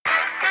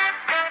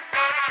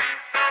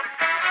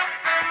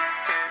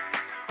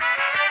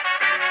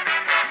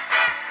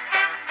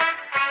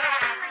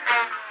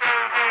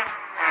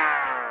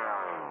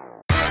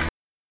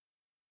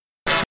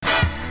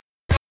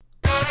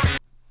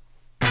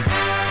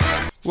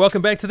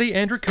Welcome back to the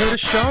Andrew Curtis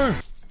Show.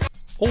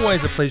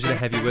 Always a pleasure to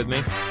have you with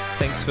me.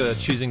 Thanks for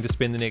choosing to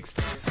spend the next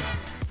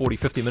 40,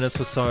 50 minutes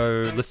or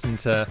so listening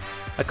to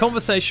a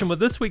conversation with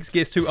this week's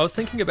guest, who I was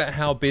thinking about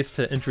how best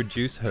to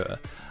introduce her.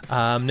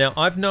 Now,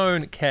 I've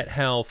known Kat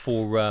Howell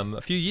for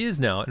a few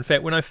years now. In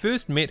fact, when I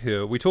first met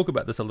her, we talk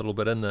about this a little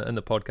bit in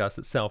the podcast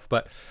itself,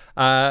 but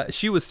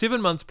she was 7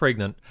 months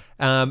pregnant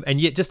and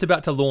yet just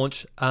about to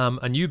launch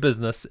a new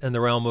business in the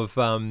realm of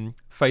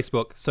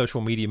Facebook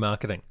social media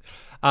marketing.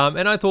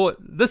 And I thought,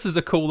 this is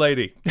a cool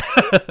lady.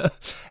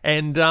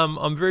 And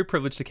I'm very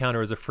privileged to count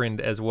her as a friend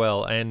as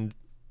well. And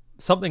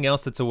something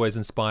else that's always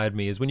inspired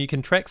me is when you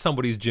can track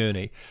somebody's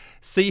journey,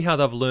 see how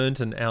they've learned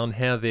and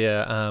how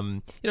their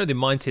their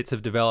mindsets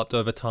have developed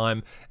over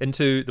time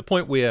into the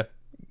point where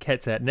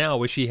Kat's at now,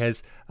 where she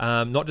has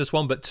not just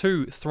one but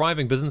two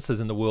thriving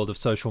businesses in the world of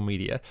social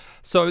media.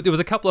 So there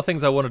was a couple of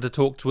things I wanted to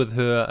talk with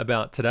her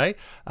about today.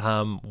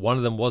 One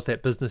of them was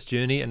that business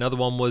journey. Another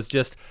one was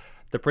just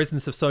the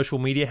presence of social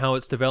media, how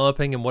it's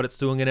developing and what it's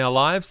doing in our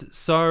lives.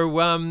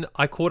 So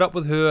I caught up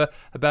with her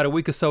about a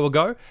week or so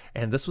ago,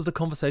 and this was the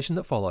conversation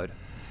that followed.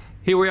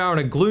 Here we are on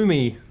a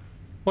gloomy,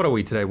 what are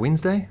we today,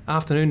 Wednesday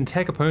afternoon in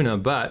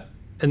Takapuna, but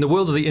in the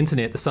world of the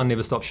internet, the sun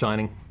never stops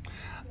shining.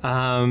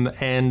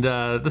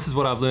 This is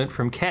what I've learned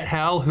from Kat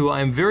Howell, who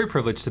I am very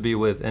privileged to be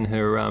with in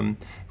her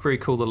very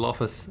cool little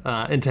office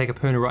in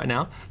Takapuna right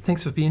now.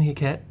 Thanks for being here,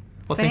 Kat.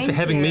 Well, thanks for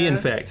having me, in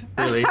fact,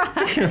 really.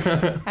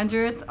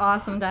 Andrew, it's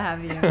awesome to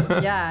have you.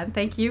 Yeah,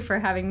 thank you for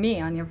having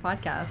me on your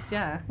podcast,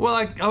 yeah. Well,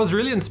 I was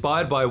really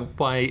inspired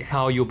by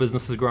how your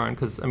business has grown,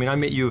 because, I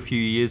met you a few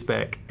years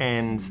back,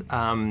 and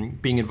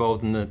being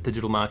involved in the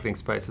digital marketing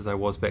space as I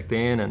was back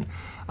then,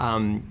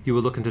 and you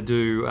were looking to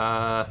do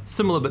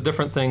similar but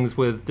different things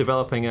with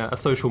developing a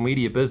social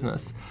media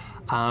business.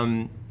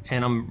 And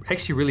I'm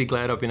actually really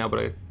glad I've been able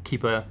to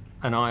keep an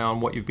eye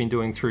on what you've been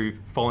doing through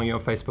following you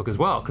on Facebook as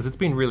well, because it's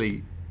been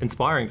really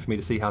inspiring for me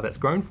to see how that's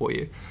grown for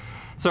you.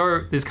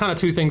 So there's kind of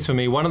two things for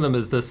me. One of them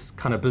is this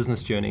kind of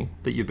business journey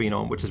that you've been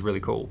on, which is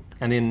really cool.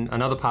 And then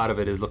another part of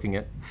it is looking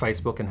at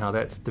Facebook and how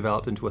that's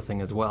developed into a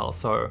thing as well.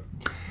 So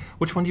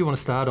which one do you want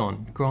to start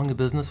on? Growing the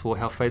business, or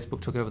how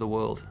Facebook took over the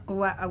world?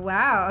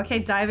 Wow. Okay,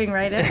 diving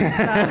right in.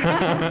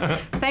 So,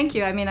 thank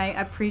you. I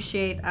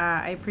appreciate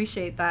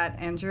that,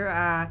 Andrew.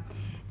 I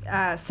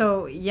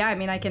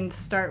can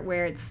start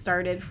where it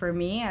started for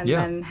me, and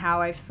then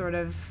how I've sort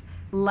of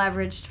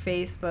leveraged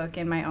Facebook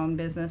in my own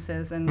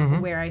businesses,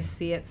 and where I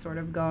see it sort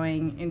of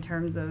going in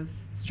terms of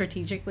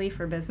strategically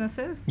for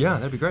businesses. Yeah,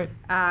 that'd be great.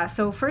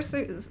 So first,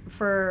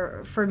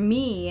 for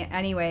me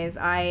anyways,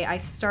 I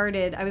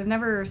was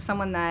never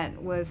someone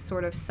that was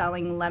sort of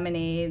selling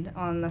lemonade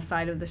on the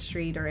side of the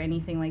street or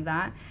anything like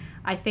that.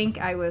 I think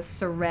I was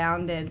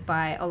surrounded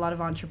by a lot of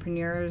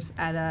entrepreneurs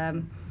at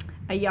a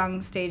young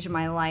stage of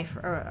my life,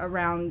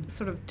 around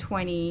sort of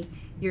 20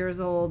 years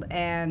old,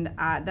 and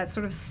that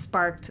sort of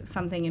sparked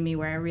something in me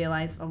where I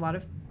realized a lot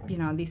of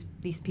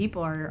these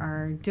people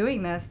are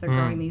doing this, they're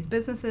growing these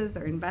businesses,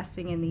 they're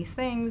investing in these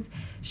things.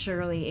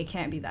 Surely it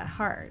can't be that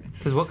hard.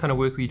 Because what kind of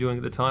work were you doing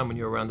at the time when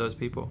you were around those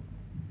people?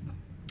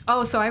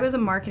 Oh, so I was a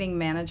marketing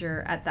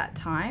manager at that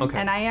time, okay.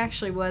 And I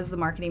actually was the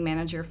marketing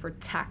manager for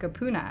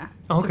Takapuna,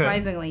 okay.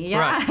 Surprisingly. Yeah.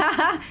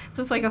 Right.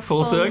 So it's like a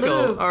full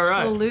circle. Loop. All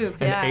right. Full loop,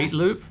 yeah. An 8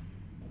 loop?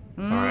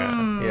 Sorry,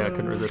 I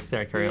couldn't resist.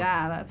 Carry on.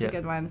 Yeah, that's a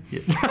good one.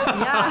 Yeah.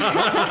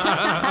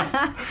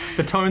 Yeah.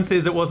 The tone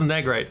says it wasn't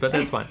that great, but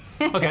that's fine.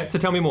 Okay, so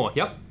tell me more.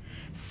 Yep.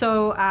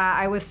 So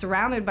I was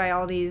surrounded by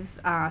all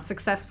these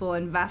successful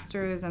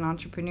investors and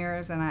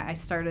entrepreneurs, and I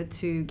started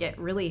to get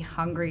really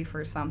hungry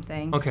for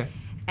something. Okay.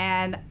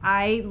 And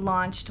I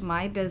launched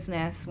my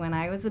business when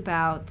I was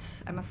about,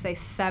 I must say,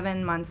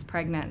 7 months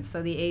pregnant,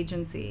 so the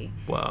agency.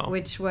 Wow.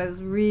 Which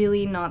was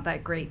really not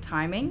that great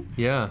timing.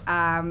 Yeah.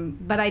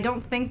 But I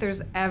don't think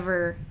there's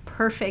ever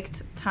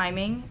perfect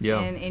timing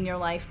in your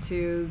life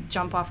to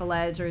jump off a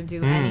ledge or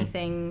do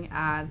anything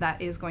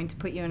that is going to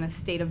put you in a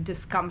state of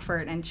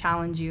discomfort and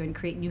challenge you and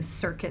create new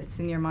circuits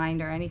in your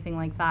mind or anything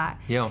like that.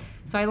 Yeah.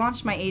 So I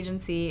launched my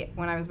agency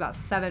when I was about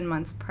 7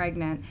 months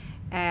pregnant.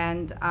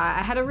 And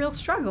I had a real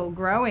struggle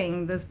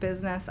growing this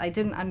business. I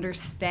didn't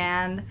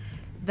understand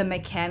the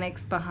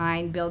mechanics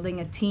behind building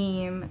a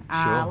team,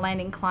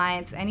 landing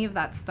clients, any of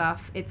that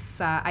stuff.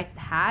 It's I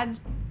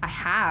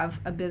have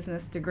a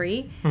business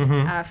degree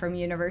from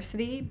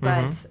university,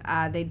 but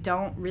they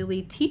don't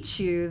really teach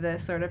you the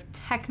sort of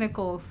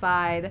technical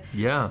side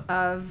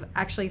of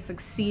actually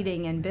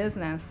succeeding in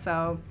business.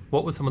 So,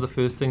 what were some of the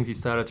first things you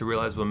started to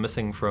realize were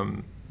missing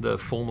from the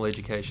formal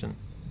education?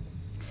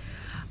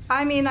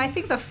 I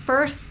think the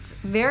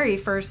very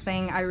first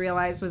thing I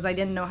realized was I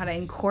didn't know how to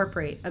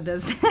incorporate a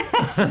business.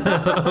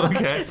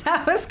 Okay.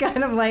 That was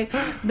kind of like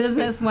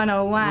business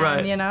 101,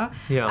 right.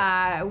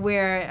 Yeah.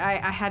 Where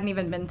I hadn't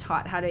even been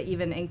taught how to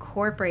even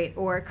incorporate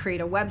or create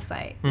a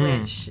website,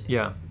 which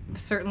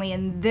certainly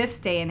in this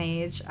day and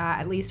age,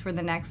 at least for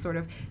the next sort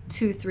of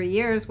 2-3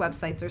 years,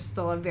 websites are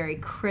still a very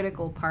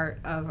critical part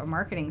of a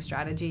marketing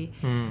strategy.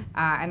 And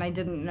I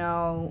didn't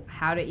know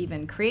how to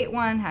even create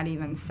one, how to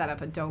even set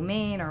up a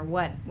domain, or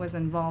what was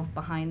involved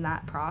behind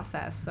that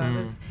process. So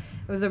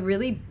it was a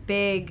really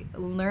big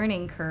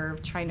learning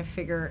curve trying to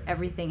figure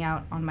everything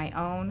out on my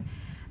own.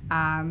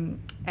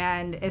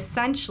 And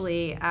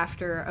essentially,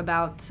 after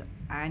about,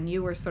 and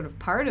you were sort of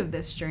part of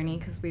this journey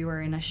because we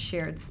were in a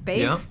shared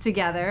space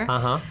together.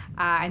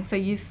 And so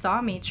you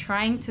saw me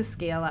trying to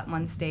scale at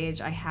one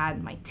stage. I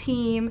had my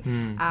team.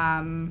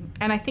 And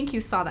I think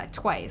you saw that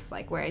twice,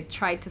 like where I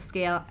tried to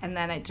scale and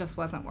then it just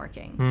wasn't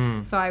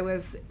working. So I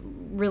was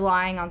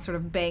relying on sort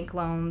of bank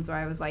loans, or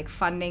I was like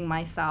funding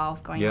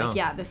myself, going like,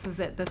 yeah, this is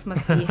it. This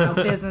must be how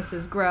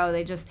businesses grow.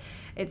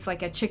 It's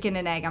like a chicken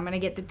and egg. I'm going to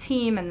get the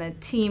team, and the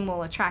team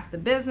will attract the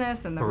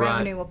business, and the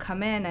revenue will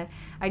come in. And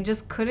I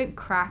just couldn't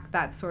crack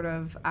that sort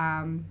of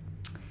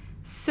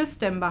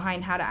system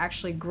behind how to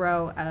actually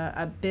grow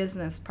a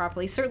business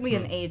properly. Certainly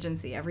an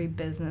agency. Every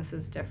business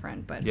is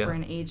different, but for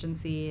an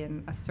agency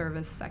and a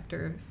service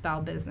sector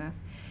style business.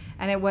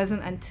 And it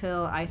wasn't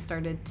until I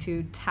started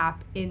to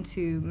tap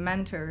into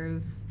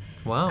mentors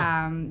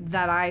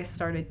that I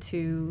started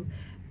to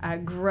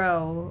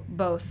grow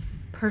both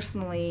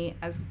personally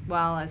as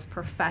well as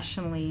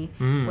professionally,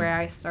 where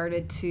I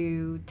started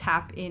to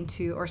tap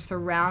into or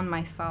surround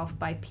myself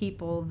by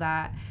people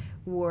that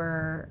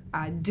were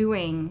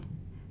doing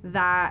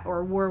that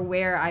or were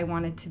where I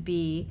wanted to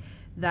be,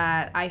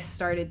 that I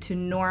started to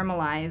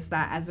normalize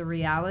that as a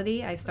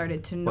reality. I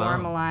started to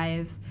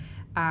normalize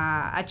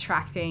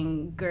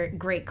attracting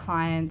great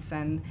clients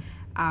and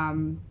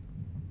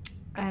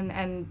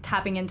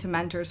tapping into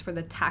mentors for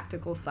the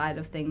tactical side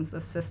of things,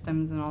 the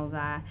systems and all of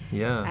that.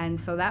 And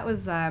so that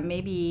was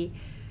maybe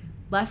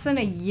less than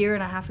a year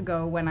and a half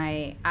ago when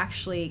I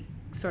actually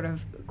sort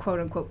of quote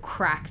unquote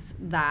cracked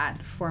that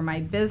for my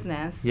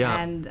business.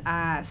 And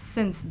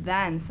since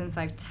then, since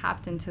I've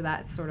tapped into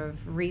that sort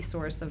of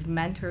resource of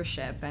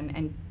mentorship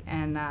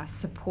and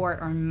support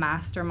or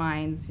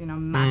masterminds,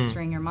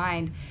 mastering your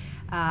mind,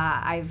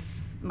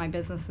 my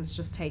business has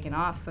just taken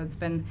off. So it's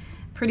been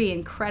pretty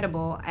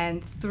incredible.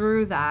 And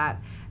through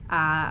that,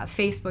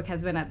 Facebook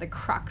has been at the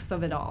crux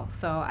of it all.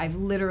 So I've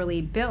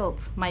literally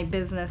built my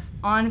business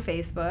on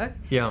Facebook.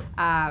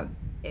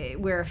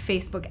 We're a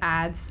Facebook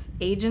ads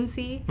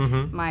agency.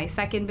 My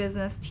second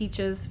business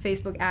teaches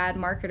Facebook ad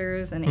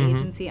marketers and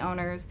agency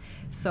owners.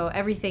 So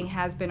everything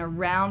has been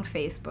around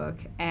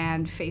Facebook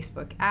and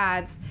Facebook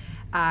ads.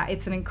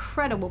 It's an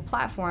incredible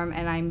platform,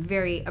 and I'm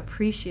very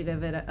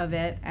appreciative of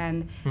it,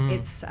 and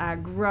it's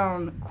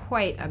grown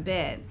quite a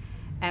bit.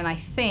 And I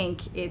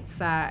think it's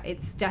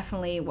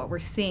definitely what we're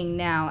seeing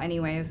now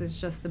anyways, is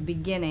just the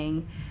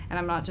beginning. And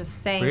I'm not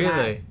just saying that.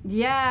 Really?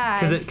 Yeah.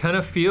 Because it kind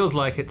of feels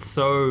like it's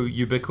so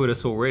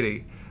ubiquitous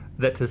already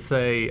that to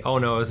say, oh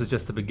no, this is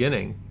just the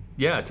beginning.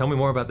 Yeah, tell me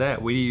more about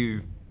that. Where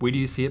do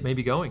you see it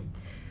maybe going?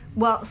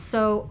 Well,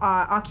 so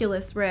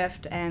Oculus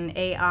Rift and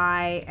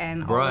AI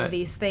and all of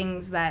these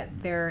things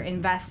that they're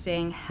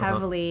investing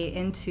heavily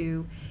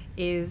into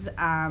is,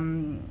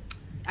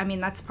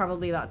 that's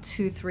probably about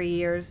 2-3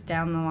 years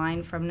down the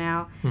line from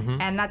now.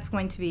 And that's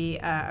going to be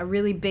a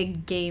really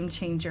big game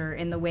changer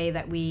in the way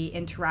that we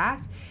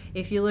interact.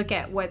 If you look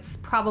at what's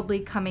probably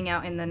coming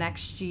out in the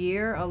next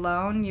year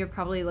alone, you're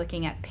probably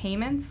looking at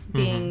payments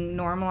being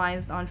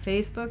normalized on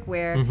Facebook,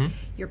 where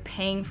you're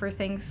paying for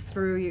things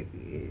through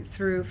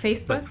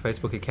Facebook. Like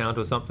Facebook account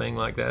or something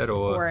like that,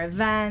 or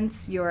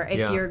events.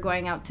 If you're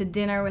going out to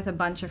dinner with a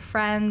bunch of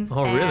friends,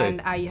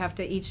 and you have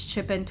to each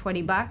chip in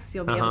 $20,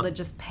 you'll be able to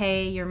just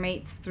pay your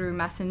mates through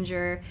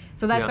Messenger.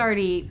 So that's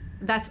already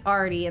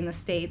in the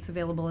States,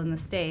 available in the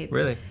States.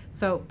 Really?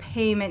 So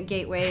payment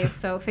gateways.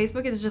 So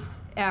Facebook is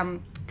just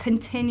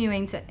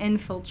continuing to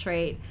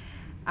infiltrate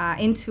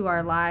into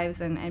our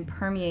lives and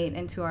permeate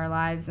into our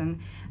lives. And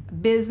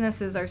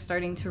businesses are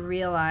starting to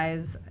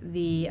realize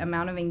the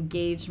amount of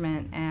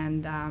engagement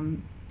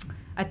and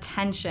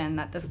attention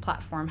that this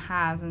platform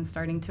has, and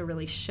starting to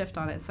really shift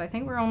on it. So I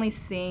think we're only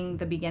seeing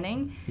the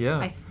beginning.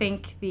 I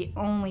think the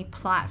only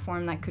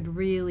platform that could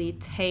really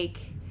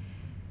take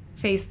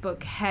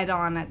Facebook head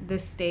on at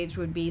this stage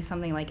would be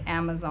something like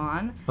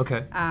Amazon.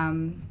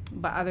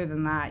 But other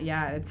than that,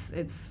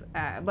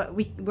 but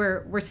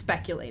we're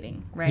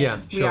speculating,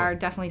 right? We are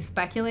definitely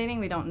speculating.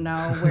 We don't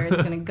know where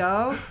it's going to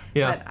go.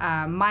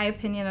 But my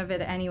opinion of it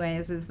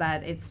anyways is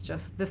that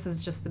this is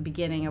just the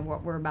beginning of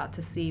what we're about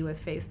to see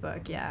with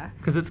Facebook.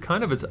 Because it's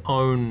kind of its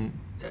own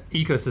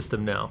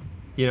ecosystem now.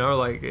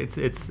 Like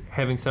it's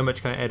having so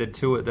much kind of added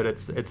to it that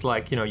it's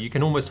like, you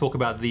can almost talk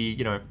about the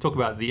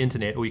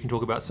internet, or you can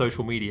talk about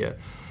social media,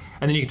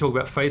 and then you can talk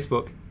about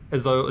Facebook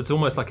as though it's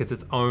almost like it's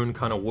its own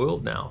kind of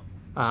world now.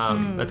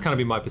 That's kind of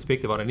been my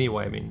perspective on it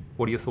anyway. I mean,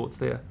 what are your thoughts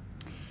there?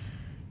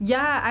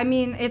 Yeah, I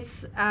mean,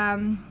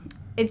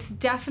 It's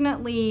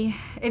definitely,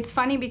 it's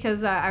funny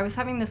because I was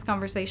having this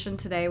conversation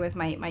today with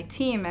my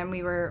team, and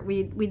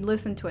we'd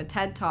listened to a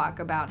TED Talk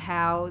about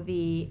how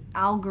the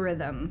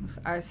algorithms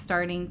are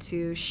starting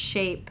to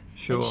shape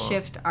and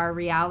shift our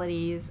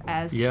realities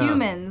as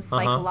humans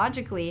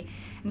psychologically.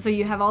 And so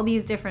you have all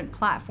these different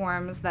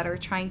platforms that are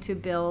trying to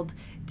build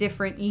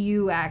different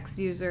UX,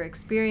 user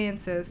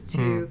experiences,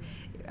 to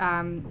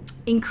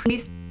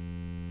increase.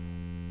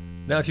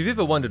 Now, if you've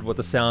ever wondered what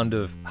the sound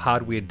of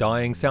hardware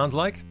dying sounds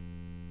like,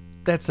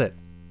 that's it.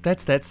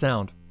 That's that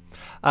sound.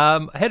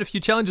 I had a few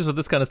challenges with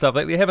this kind of stuff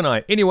lately, haven't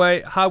I?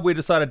 Anyway, hardware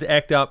decided to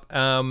act up,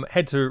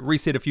 had to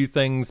reset a few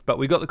things, but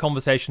we got the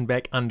conversation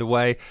back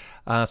underway.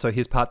 So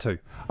here's part 2.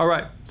 All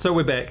right, so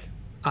we're back.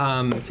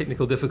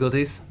 Technical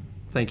difficulties.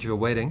 Thank you for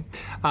waiting.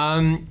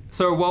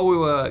 So while we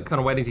were kind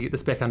of waiting to get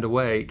this back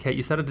underway, Kate,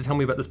 you started to tell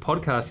me about this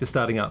podcast you're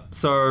starting up.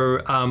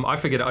 So I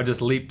figured I'd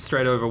just leap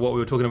straight over what we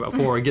were talking about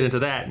before and get into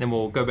that, and then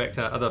we'll go back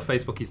to other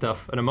Facebooky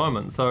stuff in a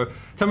moment. So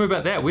tell me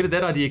about that. Where did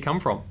that idea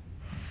come from?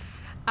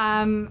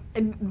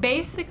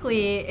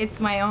 Basically, it's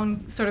my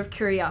own sort of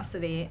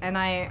curiosity, and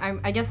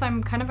I guess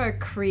I'm kind of a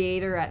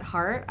creator at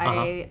heart.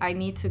 I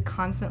need to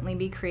constantly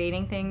be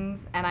creating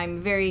things, and I'm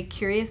very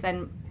curious,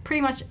 and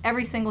pretty much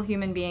every single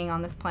human being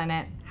on this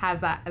planet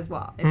has that as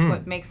well. It's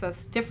what makes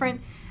us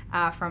different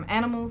from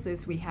animals,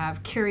 is we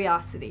have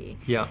curiosity.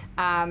 Yeah.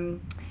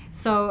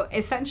 So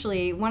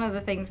essentially, one of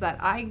the things that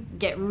I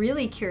get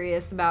really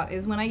curious about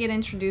is when I get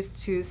introduced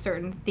to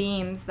certain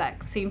themes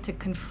that seem to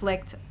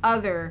conflict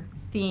other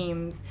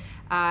themes.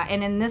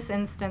 And in this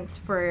instance,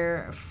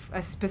 for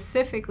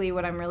specifically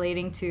what I'm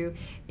relating to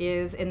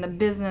is in the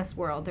business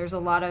world. There's a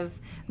lot of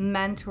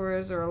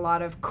mentors or a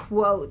lot of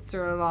quotes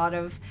or a lot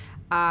of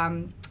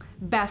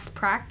best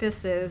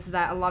practices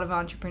that a lot of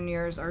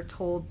entrepreneurs are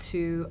told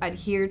to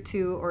adhere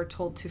to or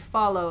told to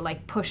follow,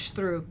 like push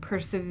through,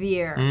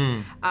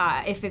 persevere.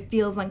 If it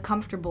feels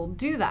uncomfortable,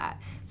 do that.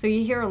 So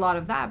you hear a lot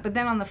of that. But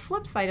then on the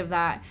flip side of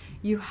that,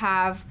 you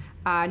have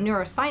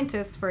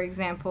neuroscientists, for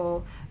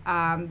example,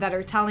 that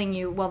are telling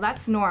you, well,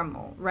 that's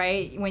normal,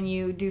 right? When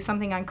you do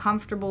something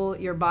uncomfortable,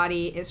 your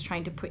body is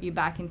trying to put you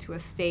back into a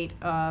state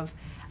of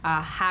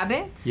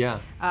habit,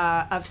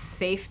 of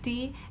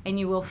safety, and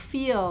you will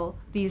feel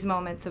these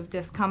moments of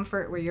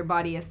discomfort where your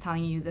body is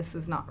telling you this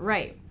is not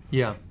right.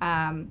 Yeah.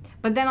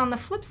 But then on the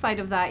flip side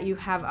of that, you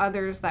have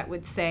others that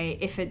would say,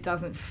 if it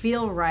doesn't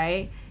feel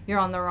right, you're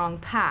on the wrong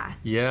path.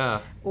 Yeah.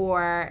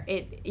 Or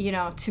it,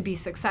 to be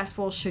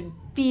successful should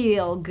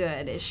feel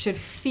good. It should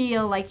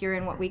feel like you're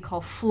in what we call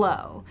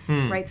flow,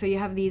 right? So you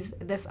have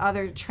this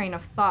other train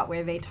of thought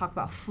where they talk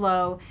about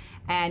flow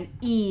and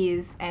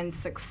ease and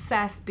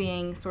success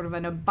being sort of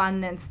an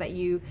abundance that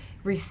you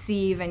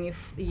receive and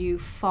you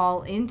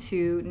fall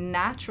into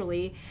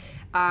naturally.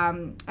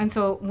 And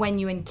so when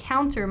you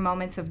encounter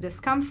moments of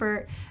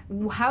discomfort,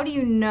 how do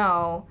you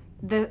know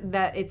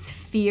that it's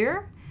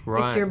fear?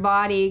 Right. It's your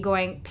body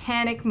going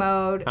panic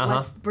mode.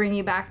 Let's bring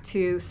you back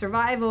to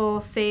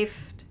survival,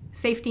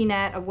 safety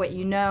net of what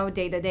you know,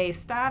 day-to-day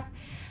stuff.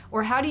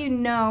 Or how do you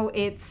know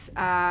it's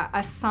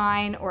a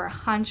sign or a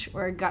hunch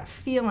or a gut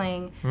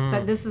feeling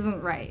that this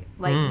isn't right?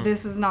 Like,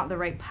 this is not the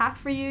right path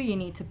for you. You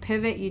need to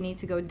pivot. You need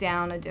to go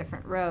down a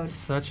different road.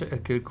 Such a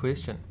good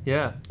question.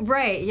 Yeah.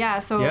 Right, yeah.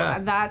 So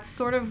that's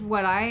sort of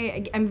what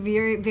I am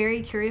very,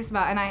 very curious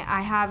about. And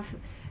I have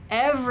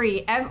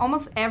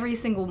almost every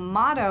single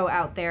motto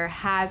out there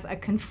has a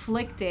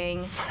conflicting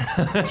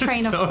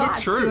train of thought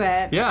to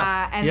it.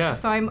 Yeah.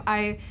 So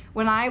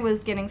when I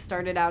was getting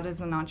started out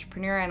as an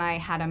entrepreneur, and I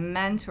had a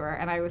mentor,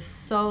 and I was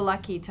so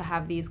lucky to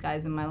have these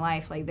guys in my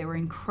life. Like, they were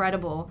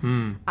incredible,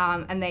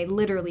 and they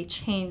literally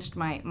changed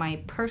my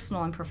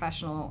personal and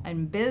professional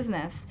and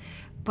business.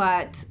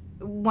 But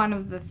one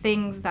of the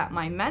things that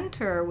my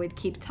mentor would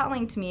keep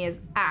telling to me is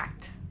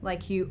act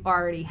like you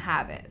already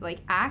have it. Like,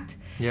 act.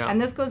 Yeah.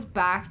 And this goes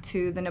back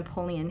to the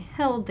Napoleon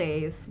Hill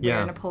days,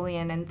 where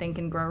Napoleon in Think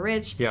and Grow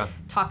Rich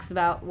talks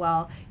about,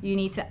 well, you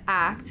need to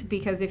act,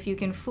 because if you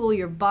can fool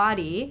your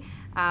body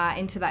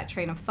into that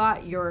train of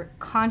thought, your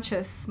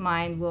conscious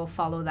mind will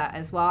follow that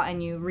as well,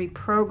 and you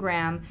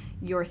reprogram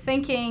your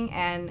thinking,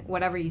 and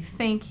whatever you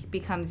think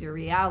becomes your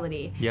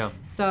reality. Yeah.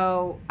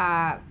 So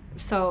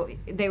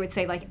they would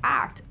say, like,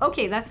 act.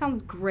 Okay, that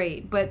sounds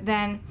great, but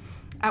then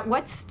at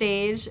what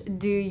stage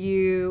do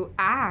you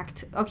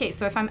act? Okay,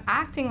 so if I'm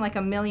acting like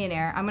a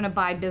millionaire, I'm going to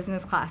buy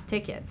business class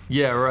tickets.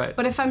 Yeah, right.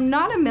 But if I'm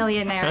not a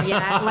millionaire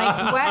yet,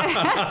 like, what?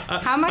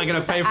 How much? I'm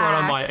going to pay for it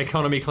on my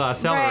economy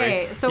class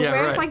salary. Right. So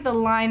where's like the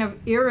line of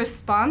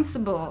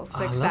irresponsible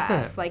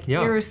success? Like,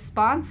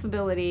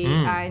 irresponsibility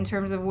in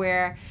terms of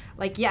where,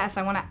 like, yes,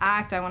 I want to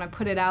act, I want to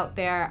put it out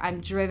there, I'm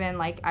driven,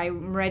 like,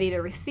 I'm ready to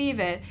receive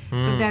it.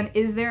 But then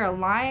is there a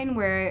line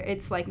where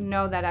it's like,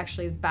 no, that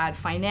actually is bad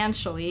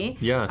financially?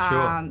 Yeah,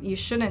 sure. You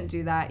shouldn't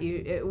do that.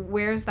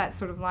 Where's that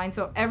sort of line?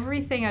 So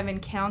everything I've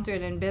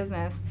encountered in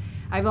business,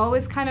 I've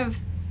always kind of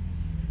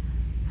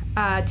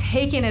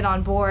taken it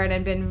on board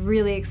and been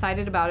really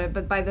excited about it.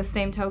 But by the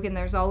same token,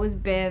 there's always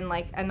been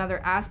like another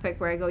aspect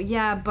where I go,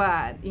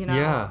 but, you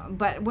know,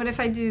 but what if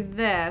I do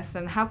this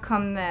and how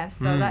come this?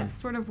 So that's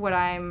sort of what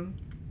I'm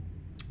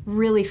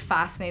really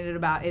fascinated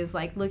about, is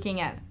like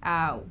looking at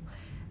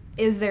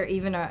is there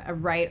even a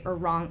right or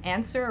wrong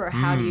answer, or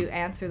how do you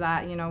answer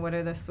that? You know, what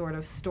are the sort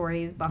of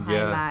stories behind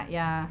that?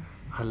 Yeah.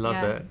 I love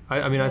that.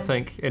 I mean, I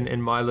think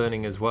in my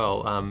learning as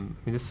well, I mean,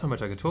 there's so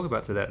much I could talk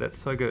about to that. That's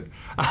so good.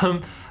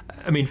 I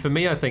mean, for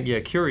me, I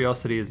think,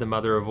 curiosity is the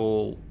mother of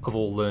all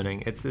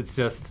learning. It's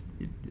just,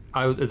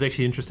 it's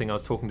actually interesting. I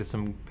was talking to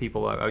some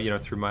people, you know,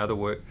 through my other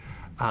work,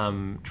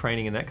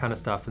 training and that kind of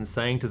stuff, and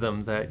saying to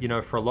them that, you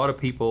know, for a lot of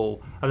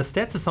people, the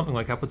stats are something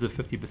like upwards of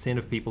 50%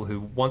 of people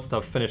who, once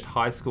they've finished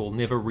high school,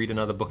 never read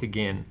another book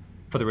again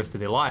for the rest of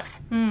their life.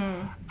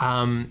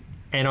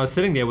 And I was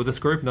sitting there with this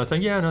group and I was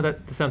saying, no,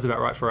 that sounds about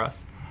right for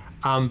us.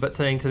 But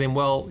saying to them,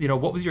 well, you know,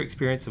 what was your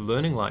experience of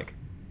learning like?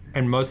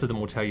 And most of them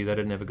will tell you they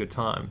didn't have a good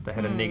time. They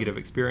had a negative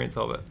experience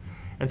of it.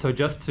 And so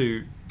just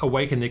to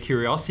awaken their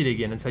curiosity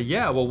again and say,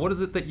 well, what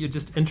is it that you're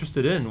just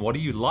interested in? What do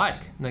you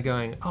like? And they're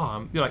going,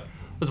 you're like,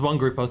 there's one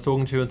group I was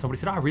talking to and somebody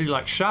said, I really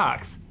like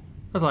sharks.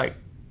 I was like,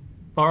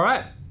 all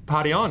right,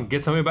 party on,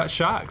 get something about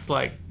sharks.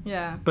 Like,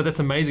 but that's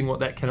amazing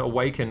what that can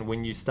awaken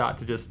when you start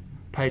to just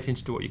pay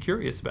attention to what you're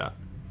curious about.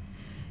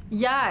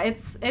 Yeah,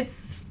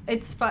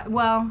 it's fun.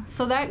 Well,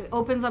 so that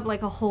opens up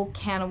like a whole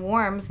can of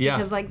worms,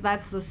 because like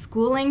that's the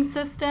schooling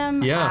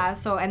system.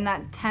 So, and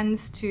that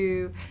tends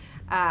to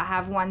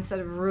have one set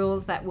of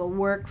rules that will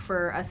work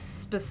for a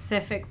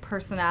specific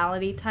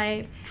personality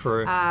type.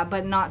 True.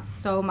 But not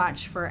so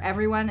much for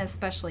everyone,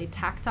 especially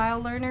tactile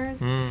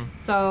learners.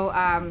 So,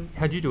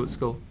 how'd you do at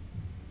school?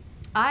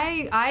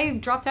 I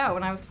dropped out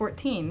when I was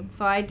 14,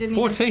 so I didn't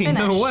 14? even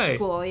finish No way.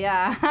 school.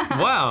 Yeah.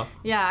 Wow.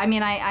 Yeah, I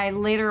mean, I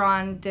later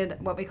on did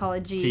what we call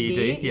a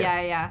GED.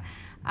 Yeah.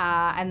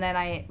 And then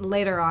I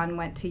later on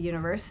went to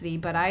university,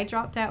 but I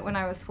dropped out when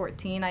I was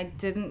 14. I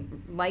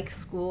didn't like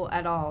school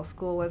at all.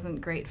 School wasn't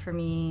great for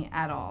me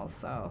at all.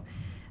 So,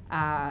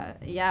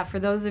 for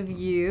those of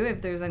you,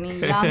 if there's any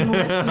young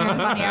listeners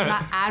on here, I'm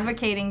not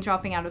advocating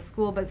dropping out of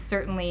school, but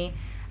certainly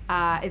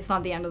it's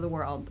not the end of the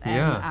world.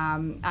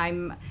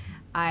 And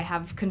I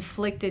have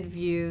conflicted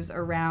views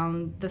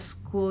around the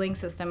schooling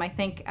system. I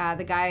think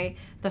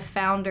the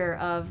founder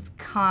of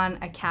Khan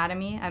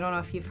Academy, I don't know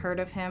if you've heard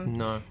of him.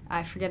 No.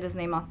 I forget his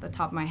name off the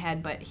top of my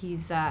head, but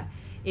he's,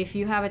 if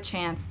you have a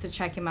chance to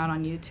check him out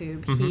on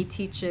YouTube, he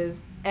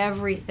teaches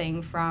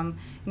everything from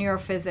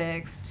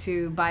neurophysics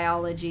to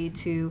biology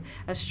to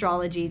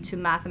astrology to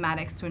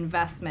mathematics to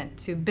investment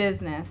to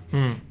business.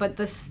 But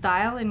the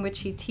style in which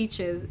he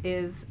teaches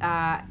is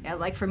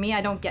like, for me,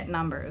 I don't get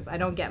numbers, I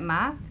don't get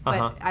math,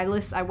 but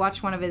I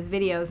watch one of his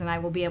videos and I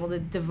will be able to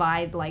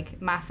divide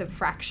like massive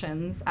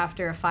fractions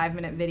after a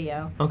 5-minute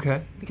video.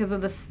 Okay. Because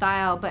of the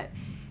style. But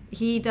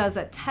he does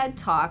a TED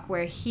Talk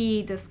where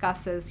he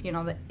discusses, you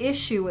know, the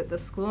issue with the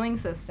schooling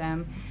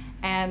system.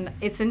 And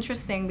it's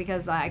interesting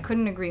because I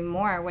couldn't agree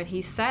more. What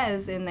he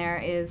says in there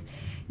is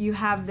you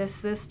have this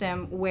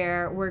system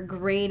where we're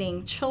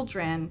grading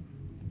children,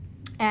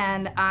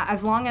 and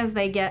as long as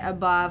they get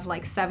above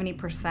like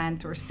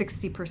 70% or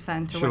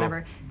 60% or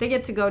whatever, they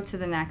get to go to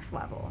the next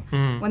level.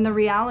 When the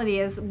reality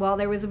is, well,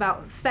 there was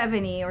about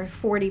 70 or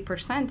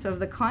 40% of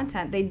the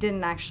content they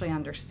didn't actually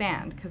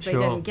understand because they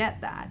didn't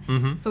get that.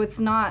 So it's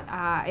not,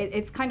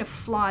 it's kind of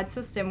flawed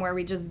system where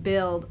we just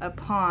build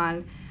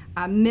upon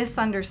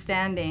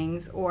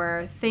misunderstandings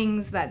or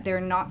things that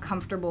they're not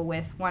comfortable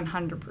with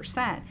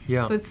 100%.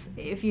 So it's,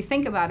 if you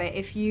think about it,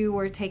 if you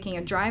were taking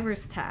a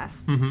driver's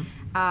test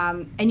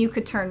and you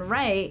could turn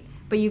right,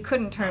 but you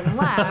couldn't turn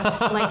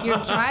left, like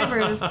your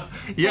driver's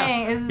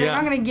thing is, they're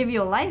not going to give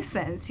you a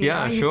license. You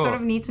know? You sort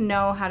of need to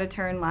know how to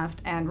turn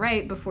left and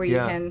right before you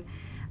can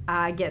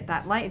get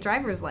that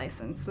driver's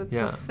license. So it's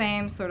the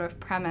same sort of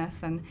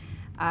premise. And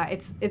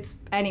it's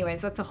anyways,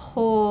 that's a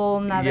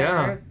whole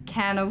nother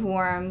can of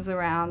worms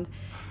around.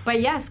 But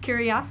yes,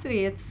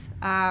 curiosity, it's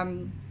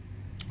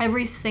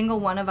every single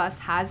one of us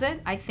has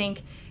it. I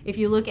think if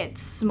you look at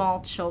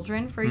small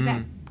children, for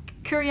example,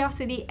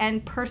 curiosity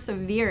and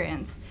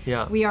perseverance,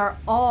 we are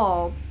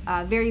all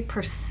very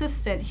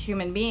persistent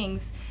human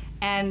beings,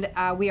 and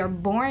we are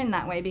born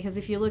that way. Because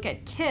if you look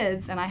at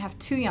kids, and I have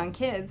 2 young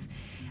kids,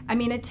 I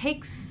mean, it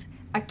takes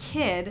a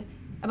kid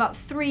about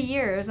 3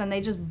 years and they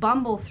just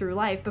bumble through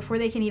life before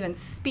they can even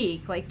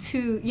speak, like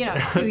 2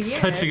 years. That's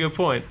such a good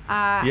point.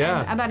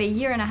 And about a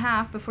year and a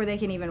half before they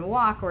can even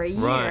walk, or a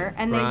year.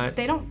 And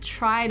they don't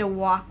try to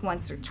walk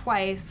once or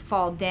twice,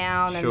 fall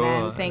down, and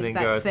then think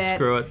that's it.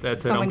 Screw it,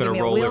 that's Someone it, I'm going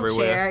to roll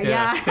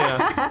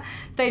everywhere.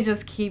 They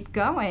just keep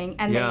going,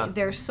 and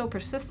they're so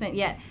persistent.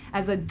 Yet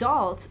as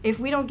adults, if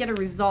we don't get a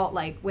result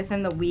like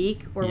within the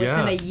week or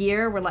within a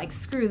year, we're like,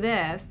 screw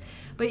this.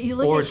 But you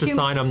look or at it's a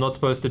sign I'm not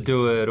supposed to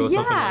do it, or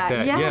something like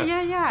that.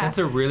 Yeah. That's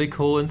a really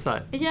cool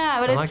insight. Yeah,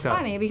 but it's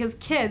funny because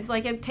kids,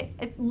 like,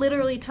 it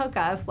literally took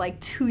us like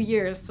 2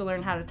 years to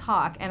learn how to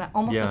talk, and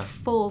almost a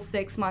full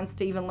 6 months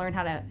to even learn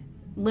how to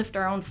lift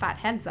our own fat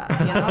heads up,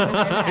 you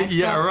know?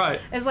 Yeah, so right.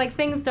 it's like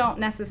things don't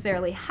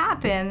necessarily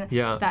happen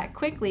Yeah. that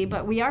quickly,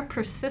 but we are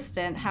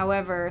persistent.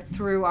 However,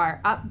 through our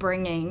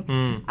upbringing,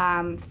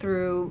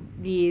 through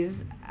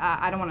these,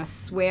 I don't want to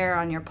swear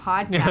on your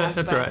podcast. Yeah,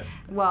 that's but, right.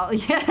 Well,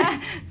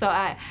 yeah.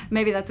 So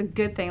maybe that's a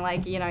good thing.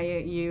 Like, you know,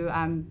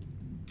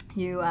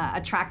 you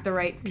attract the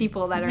right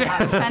people that are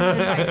not offended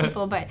by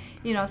people, but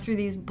you know, through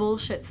these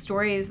bullshit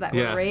stories that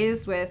we're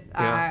raised with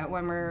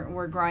when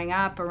we're growing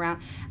up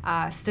around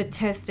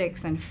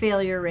statistics and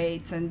failure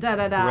rates and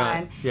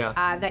and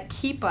that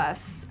keep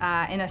us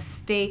in a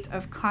state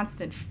of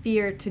constant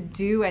fear to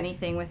do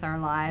anything with our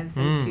lives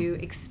and to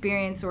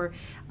experience or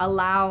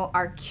allow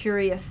our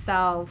curious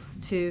selves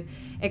to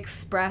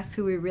express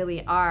who we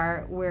really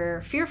are.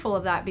 We're fearful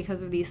of that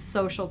because of these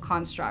social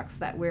constructs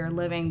that we're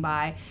living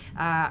by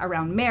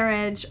around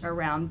marriage,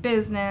 around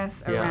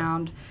business,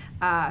 around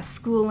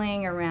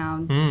schooling,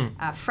 around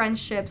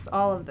friendships,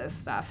 all of this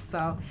stuff.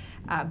 So,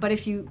 but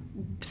if you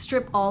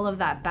strip all of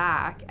that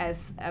back,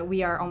 as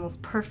we are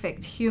almost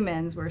perfect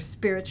humans, we're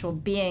spiritual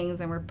beings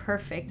and we're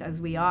perfect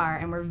as we are,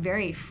 and we're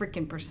very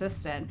freaking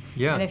persistent.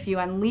 Yeah. And if you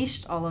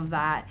unleashed all of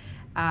that,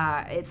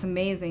 it's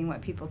amazing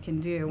what people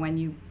can do when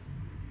you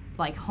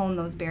like hone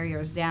those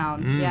barriers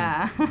down.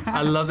 Yeah.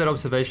 I love that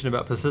observation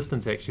about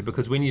persistence, actually,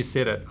 because when you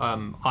said it,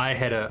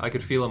 I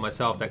could feel in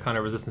myself that kind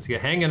of resistance to go,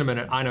 hang on a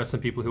minute, I know some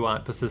people who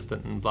aren't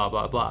persistent and blah,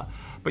 blah, blah.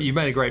 But you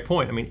made a great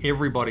point. I mean,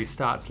 everybody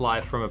starts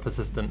life from a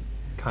persistent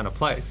kind of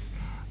place.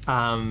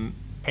 And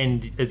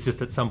it's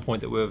just at some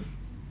point that we've,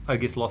 I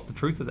guess, lost the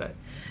truth of that.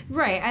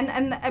 Right,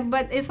 and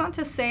but it's not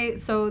to say,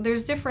 so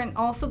there's different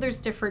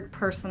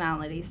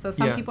personalities. So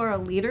some people are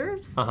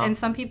leaders, and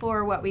some people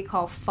are what we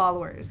call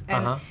followers.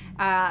 And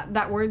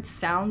that word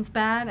sounds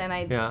bad, and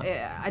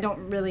I don't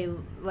really,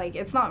 like,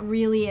 it's not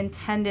really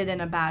intended in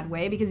a bad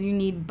way, because you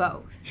need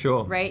both.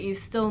 Sure. Right? You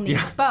still need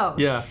both.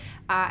 Yeah.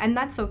 And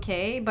that's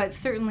okay, but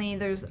certainly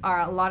there's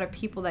a lot of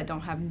people that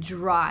don't have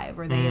drive,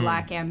 or they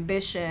lack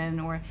ambition,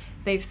 or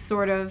they've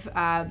sort of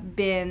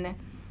been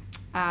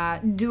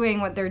doing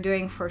what they're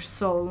doing for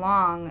so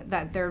long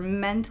that their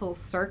mental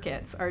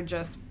circuits are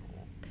just,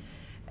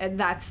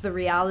 that's the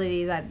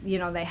reality that, you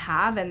know, they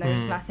have, and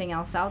there's nothing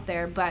else out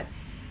there. But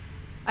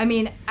I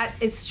mean, at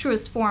its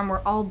truest form,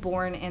 we're all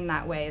born in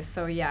that way.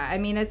 So yeah, I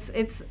mean, it's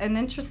an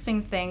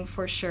interesting thing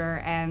for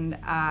sure. And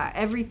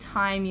every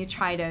time you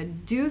try to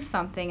do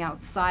something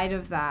outside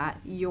of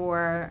that,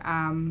 you're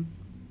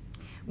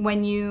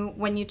when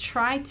you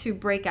try to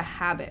break a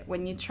habit,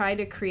 when you try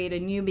to create a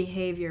new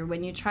behavior,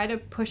 when you try to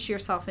push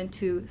yourself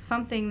into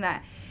something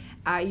that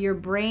your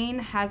brain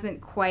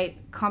hasn't quite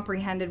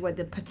comprehended what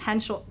the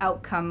potential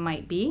outcome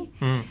might be,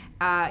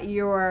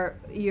 you're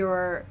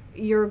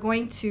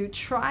going to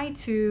try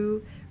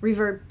to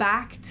revert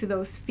back to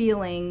those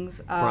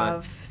feelings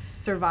of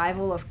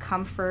survival, of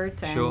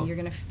comfort, and you're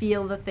going to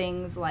feel the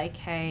things like,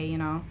 hey, you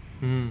know,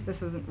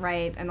 this isn't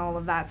right, and all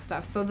of that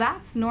stuff. So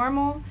that's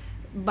normal.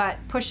 But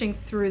pushing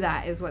through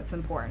that is what's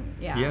important.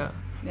 Yeah.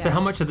 So how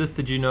much of this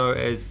did you know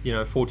as, you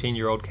know,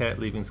 14-year-old Kat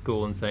leaving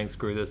school and saying,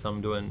 screw this, I'm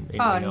doing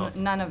anything else?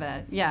 None of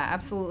it. Yeah,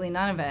 absolutely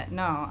none of it.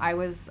 No, I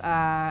was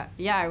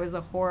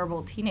a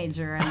horrible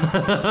teenager.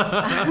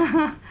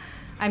 And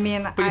I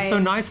mean, but you're so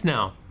nice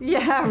now.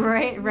 Yeah,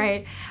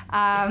 right.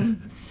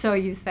 So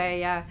you say,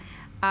 yeah.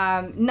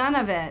 None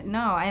of it,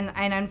 no.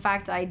 And in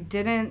fact, I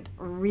didn't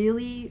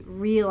really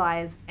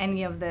realize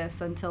any of this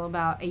until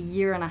about a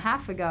year and a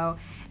half ago.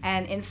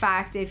 And in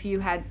fact, if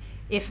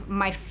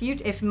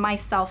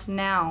myself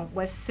now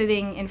was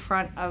sitting in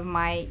front of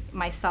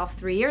myself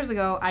 3 years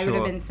ago, I would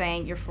have been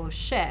saying, you're full of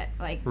shit.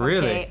 Like,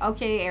 really?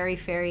 Okay, airy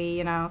fairy,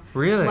 you know.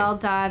 Really? Well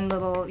done,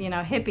 little, you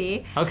know,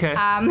 hippie. Okay.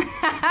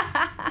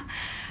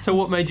 So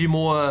what made you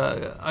more,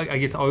 I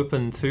guess,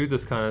 open to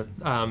this kind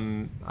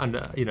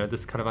of,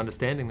 this kind of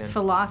understanding then?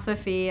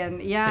 Philosophy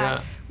and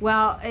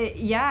well,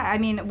 I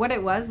mean, what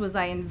it was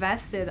I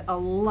invested a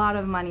lot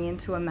of money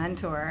into a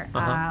mentor,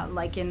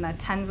 like in the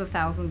tens of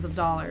thousands of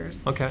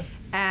dollars. Okay.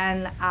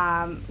 And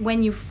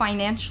when you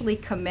financially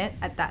commit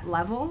at that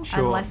level,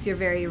 unless you're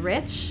very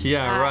rich,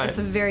 it's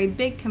a very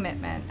big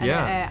commitment. And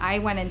I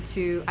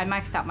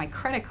maxed out my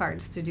credit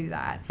cards to do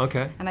that.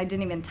 Okay. And I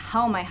didn't even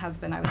tell my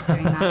husband I was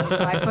doing that.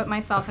 So I put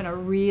myself in a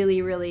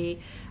really, really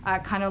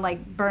kind of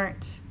like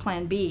burnt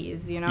plan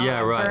Bs, you know?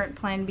 Burnt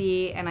plan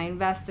B, and I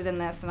invested in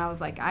this, and I was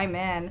like, I'm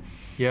in.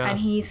 Yeah. And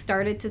he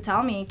started to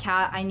tell me,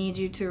 Kat, I need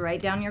you to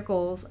write down your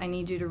goals. I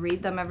need you to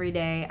read them every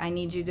day. And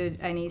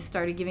he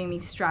started giving me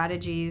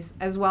strategies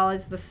as well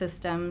as the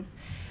systems.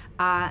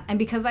 And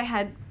because I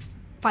had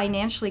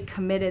financially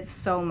committed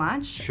so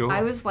much,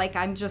 I was like,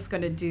 I'm just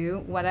going to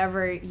do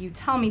whatever you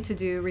tell me to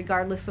do,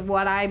 regardless of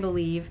what I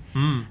believe.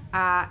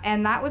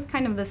 And that was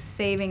kind of the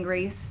saving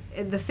grace.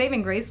 The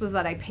saving grace was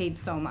that I paid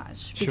so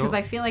much, because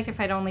I feel like if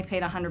I'd only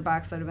paid $100,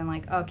 I'd have been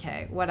like,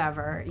 okay,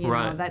 whatever, you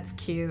know, that's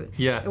cute.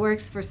 Yeah, it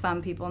works for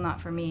some people,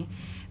 not for me.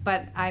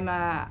 But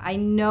I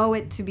know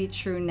it to be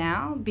true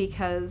now,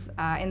 because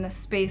in the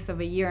space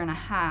of a year and a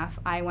half,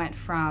 I went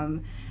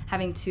from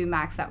having to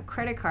max out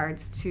credit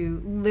cards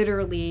to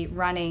literally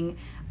running.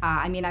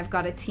 I've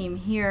got a team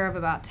here of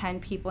about 10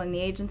 people in the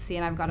agency,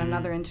 and I've got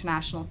another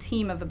international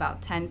team of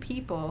about 10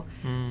 people.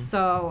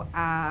 So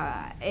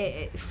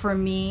for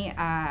me,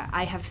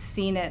 I have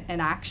seen it in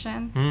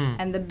action.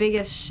 And the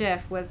biggest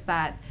shift was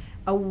that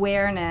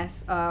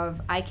awareness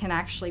of I can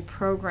actually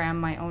program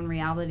my own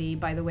reality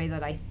by the way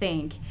that I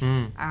think.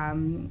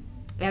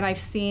 And I've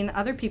seen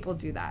other people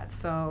do that.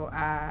 So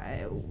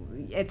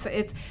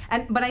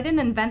but I didn't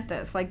invent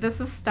this. Like, this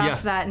is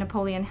stuff that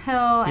Napoleon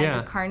Hill,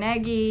 Andrew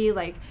Carnegie,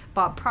 like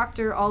Bob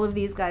Proctor, all of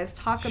these guys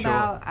talk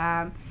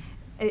about.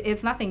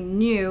 It's nothing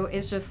new.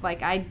 It's just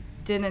like I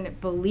didn't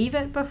believe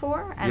it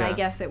before, and I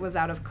guess it was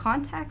out of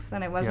context.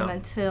 And it wasn't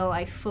until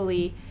I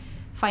fully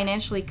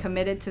financially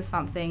committed to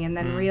something and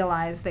then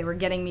realized they were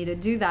getting me to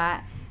do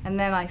that. And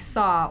then I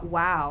saw,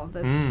 wow,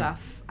 this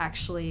stuff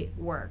actually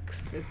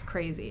works. It's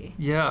crazy.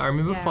 Yeah, I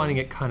remember finding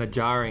it kind of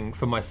jarring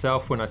for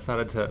myself when I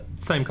started to,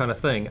 same kind of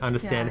thing,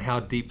 understand how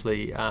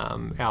deeply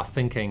our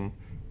thinking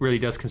really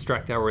does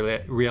construct our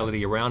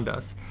reality around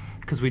us.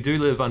 Because we do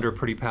live under a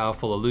pretty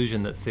powerful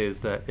illusion that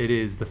says that it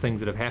is the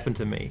things that have happened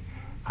to me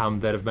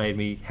that have made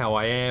me how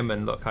I am,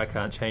 and look, I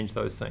can't change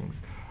those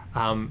things.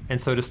 And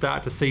so to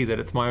start to see that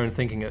it's my own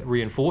thinking that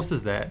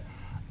reinforces that,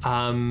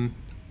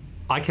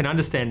 I can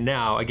understand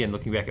now, again,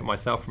 looking back at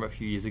myself from a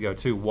few years ago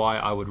too, why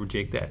I would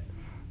reject that.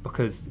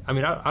 Because, I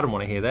don't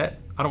want to hear that.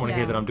 I don't want to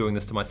hear that I'm doing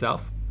this to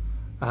myself.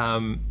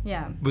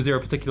 Was there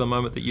a particular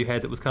moment that you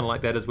had that was kind of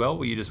like that as well,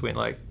 where you just went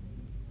like,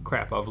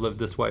 crap, I've lived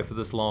this way for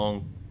this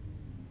long,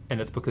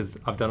 and it's because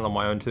I've done it on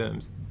my own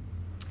terms?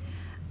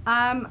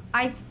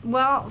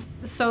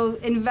 So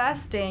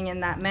investing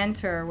in that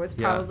mentor was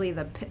probably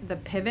the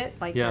pivot,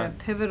 the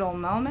pivotal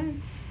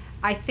moment.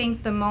 I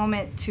think the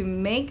moment to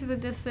make the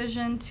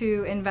decision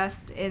to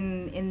invest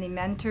in the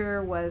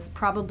mentor was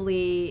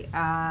probably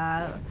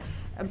a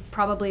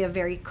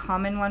very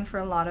common one for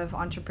a lot of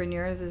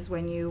entrepreneurs, is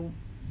when you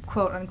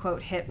quote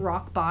unquote hit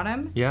rock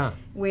bottom,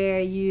 where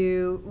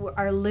you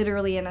are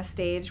literally in a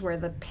stage where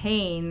the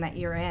pain that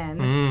you're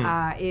in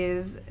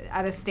is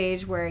at a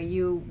stage where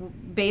you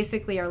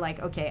basically are like,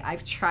 okay,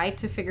 I've tried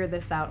to figure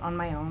this out on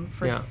my own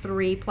for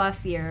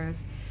 3+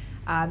 years.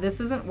 This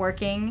isn't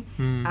working.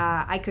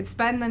 I could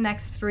spend the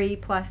next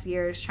 3+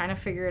 years trying to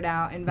figure it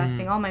out,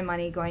 investing all my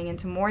money, going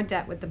into more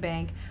debt with the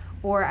bank,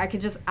 or I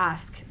could just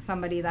ask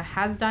somebody that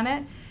has done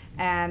it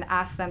and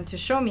ask them to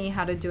show me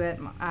how to do it.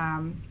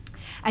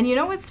 And you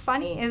know what's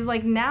funny is,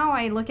 like, now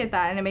I look at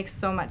that and it makes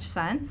so much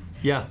sense.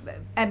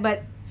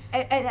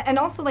 And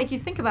also, like, you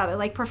think about it,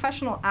 like,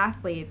 professional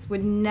athletes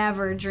would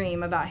never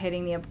dream about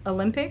hitting the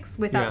Olympics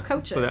without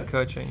coaches. Without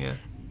coaching,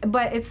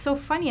 But it's so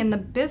funny, in the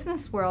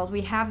business world,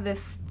 we have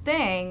this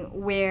thing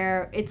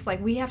where it's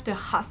like we have to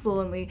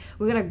hustle, and we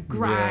gotta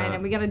grind,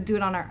 and we gotta do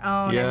it on our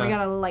own, and we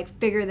gotta, like,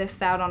 figure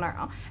this out on our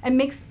own. It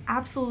makes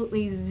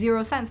absolutely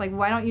zero sense. Like,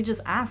 why don't you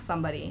just ask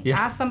somebody?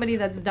 Ask somebody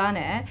that's done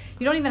it.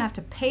 You don't even have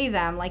to pay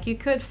them. Like, you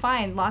could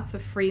find lots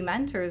of free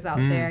mentors out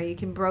there. You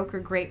can broker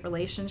great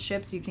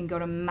relationships. You can go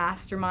to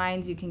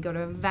masterminds. You can go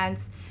to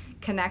events,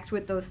 connect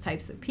with those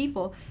types of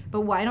people.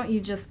 But why don't you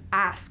just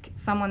ask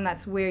someone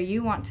that's where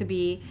you want to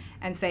be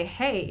and say,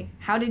 hey,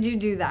 how did you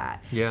do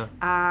that?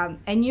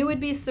 And you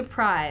would be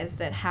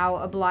surprised at how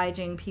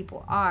obliging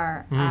people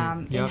are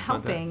in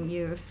helping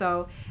you.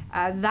 So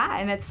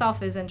that in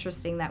itself is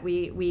interesting, that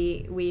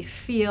we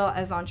feel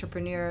as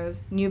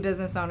entrepreneurs, new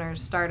business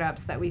owners,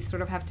 startups, that we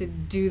sort of have to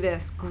do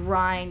this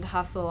grind,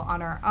 hustle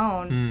on our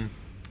own.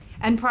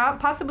 And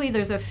possibly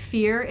there's a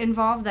fear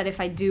involved that if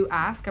I do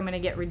ask, I'm going to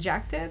get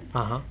rejected.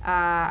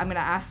 I'm going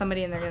to ask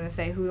somebody and they're going to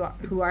say,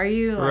 who are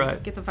you?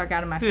 Like, get the fuck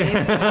out of my face.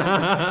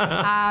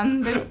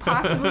 There's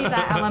possibly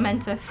that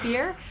element of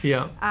fear.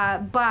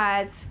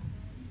 But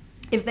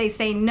if they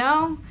say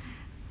no,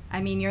 I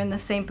mean, you're in the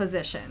same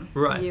position.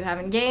 You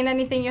haven't gained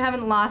anything, you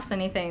haven't lost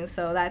anything.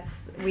 So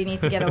we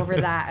need to get over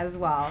that as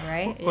well,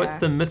 right? Well, it's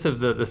the myth of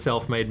the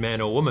self-made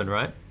man or woman,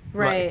 right?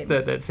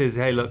 That says,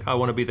 hey, look, I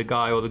want to be the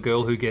guy or the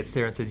girl who gets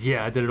there and says,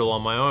 yeah, I did it all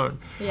on my own.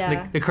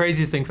 The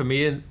craziest thing for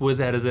me with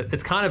that is that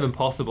it's kind of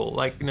impossible.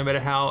 Like, no matter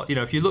how,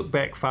 if you look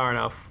back far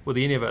enough with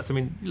any of us, I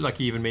mean, like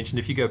you even mentioned,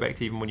 if you go back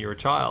to even when you were a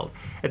child,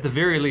 at the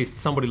very least,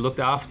 somebody looked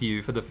after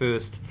you for the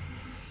first,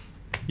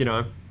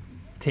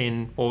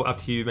 10 or up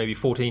to you maybe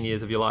 14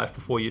 years of your life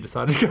before you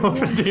decided to go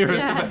off and do your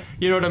own.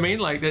 You know what I mean?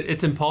 Like,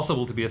 it's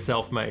impossible to be a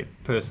self-made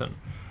person.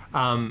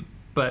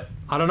 But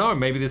I don't know,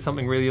 maybe there's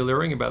something really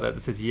alluring about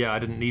that says, yeah, I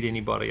didn't need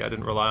anybody, I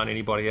didn't rely on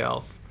anybody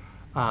else.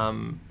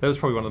 That was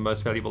probably one of the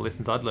most valuable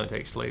lessons I'd learned,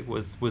 actually,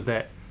 was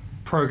that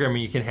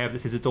programming you can have that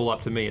says it's all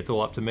up to me, it's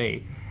all up to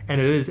me.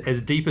 And it is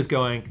as deep as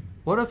going,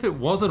 what if it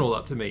wasn't all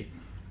up to me?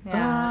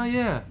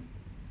 And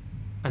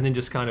then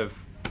just kind of,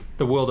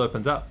 the world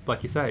opens up,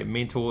 like you say,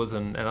 mentors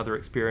and other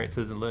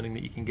experiences and learning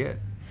that you can get.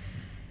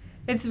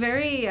 It's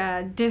very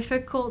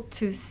difficult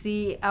to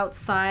see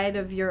outside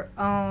of your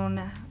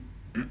own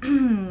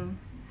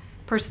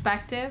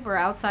perspective or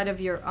outside of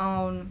your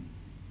own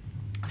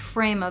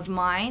frame of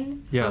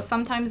mind. So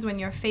sometimes when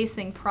you're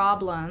facing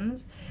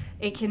problems,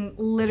 it can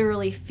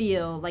literally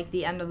feel like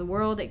the end of the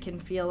world. It can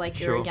feel like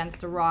you're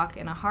against a rock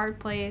in a hard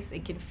place.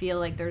 It can feel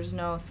like there's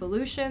no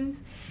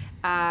solutions.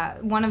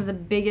 One of the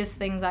biggest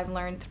things I've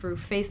learned through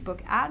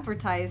Facebook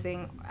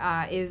advertising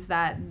is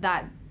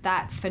that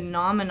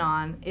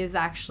phenomenon is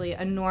actually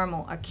a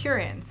normal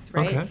occurrence,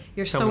 right? Okay.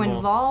 You're so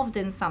involved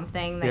in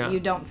something that you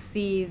don't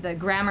see the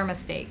grammar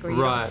mistake, or you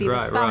don't see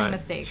the spelling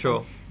mistake.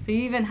 Sure. So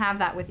you even have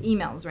that with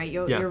emails, right?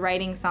 You're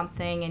writing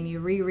something and you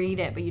reread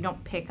it, but you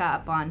don't pick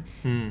up on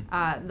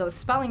those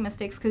spelling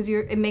mistakes because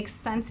it makes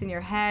sense in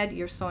your head.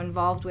 You're so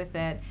involved with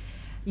it.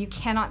 You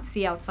cannot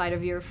see outside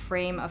of your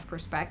frame of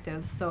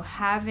perspective. So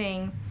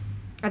having,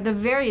 at the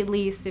very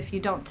least, if you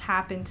don't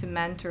tap into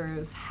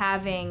mentors,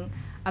 having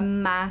a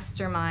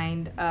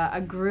mastermind, a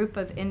group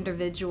of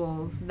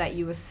individuals that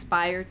you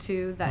aspire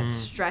to, that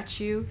stretch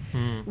you,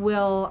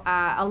 will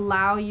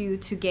allow you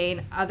to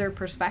gain other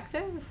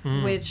perspectives,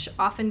 which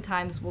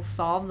oftentimes will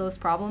solve those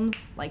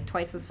problems like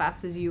twice as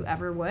fast as you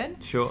ever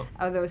would. Sure.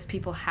 Those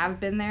people have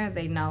been there,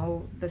 they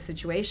know the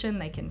situation,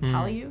 they can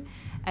tell you.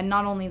 And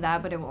not only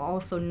that, but it will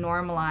also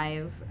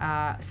normalize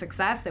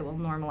success, it will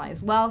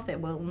normalize wealth,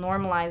 it will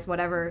normalize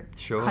whatever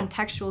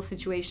contextual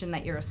situation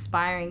that you're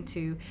aspiring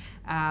to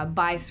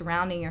by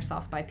surrounding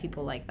yourself by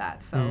people like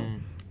that. So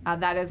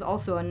that is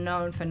also a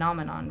known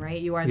phenomenon,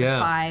 right? You are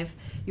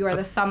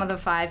the sum of the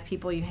 5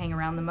 people you hang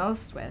around the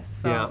most with.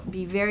 So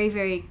be very,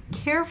 very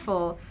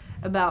careful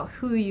about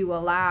who you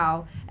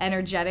allow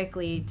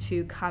energetically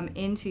to come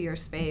into your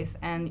space,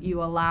 and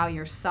you allow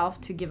yourself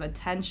to give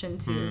attention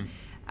to.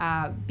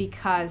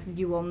 Because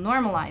you will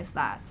normalize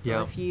that.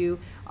 So if you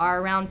are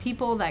around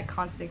people that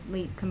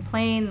constantly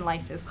complain,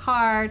 life is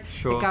hard,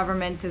 the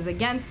government is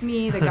against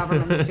me, the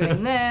government's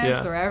doing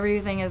this, or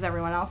everything is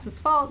everyone else's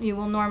fault, you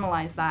will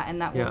normalize that,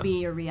 and that will be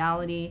your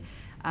reality,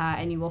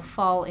 and you will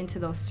fall into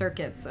those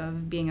circuits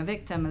of being a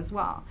victim as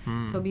well.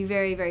 So be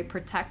very, very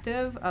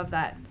protective of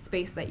that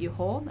space that you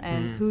hold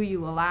and who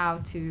you allow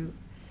to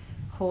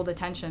hold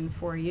attention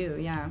for you.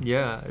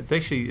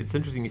 It's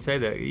interesting you say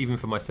that, even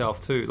for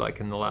myself too, like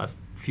in the last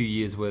few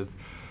years with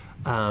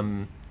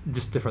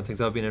just different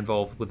things I've been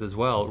involved with as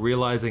well,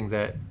 realizing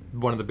that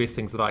one of the best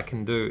things that I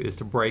can do is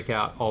to break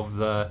out of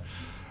the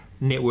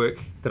network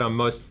that I'm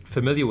most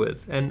familiar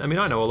with. And I mean,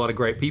 I know a lot of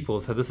great people,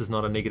 so this is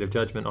not a negative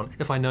judgment on,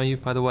 if I know you,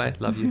 by the way,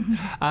 love you.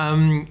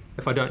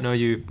 If I don't know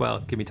you, well,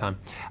 give me time.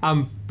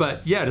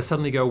 But yeah, to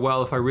suddenly go,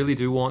 well, if I really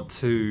do want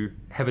to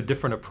have a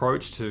different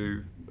approach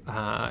to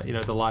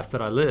the life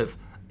that I live,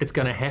 it's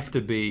going to have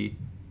to be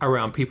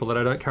around people that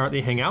I don't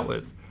currently hang out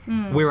with.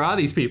 Where are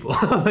these people?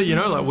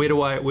 Like where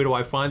do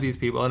I find these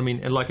people? And I mean,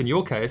 and like in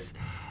your case,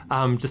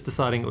 just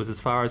deciding it was as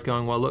far as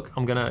going, well, look,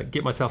 I'm going to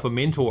get myself a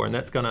mentor, and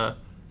that's going to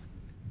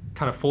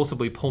kind of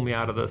forcibly pull me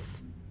out of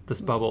this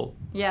bubble.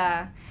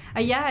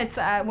 It's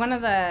one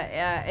of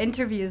the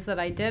interviews that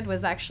I did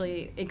was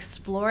actually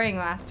exploring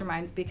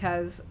masterminds,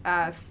 because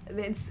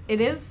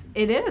it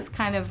is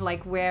kind of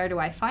like, where do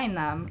I find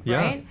them,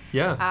 right?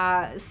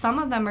 Some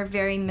of them are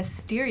very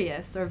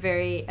mysterious, or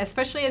very,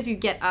 especially as you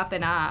get up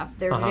and up,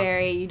 they're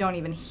very, you don't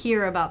even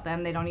hear about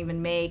them, they don't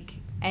even make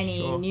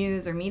any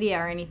news or media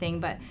or anything,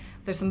 but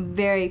there's some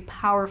very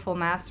powerful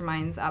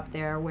masterminds up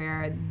there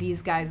where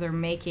these guys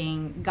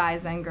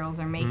and girls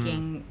are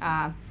making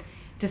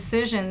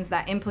decisions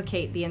that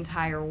implicate the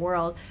entire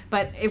world.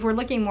 But if we're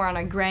looking more on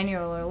a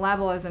granular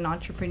level as an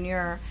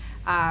entrepreneur,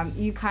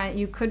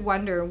 you could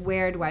wonder,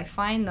 where do I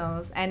find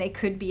those? And it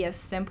could be as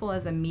simple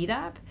as a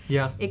meetup.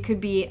 It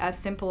could be as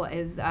simple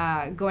as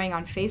going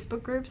on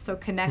Facebook groups, so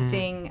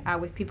connecting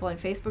with people in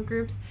Facebook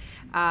groups,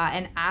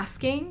 and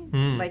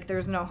asking. Like,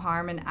 there's no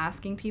harm in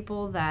asking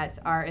people that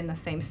are in the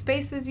same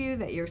space as you,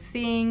 that you're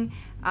seeing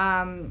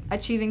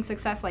achieving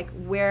success, like,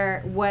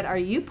 what are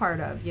you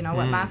part of?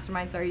 What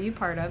masterminds are you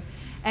part of?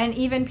 And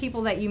even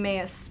people that you may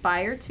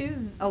aspire to,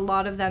 a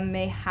lot of them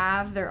may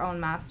have their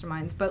own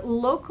masterminds, but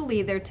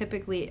locally there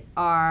typically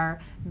are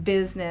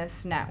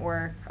business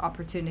network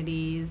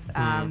opportunities,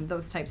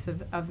 those types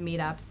of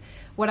meetups.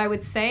 What I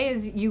would say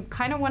is, you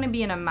kind of want to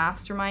be in a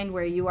mastermind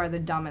where you are the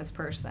dumbest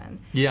person.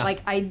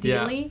 Like,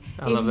 ideally,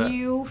 if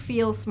you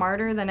feel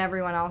smarter than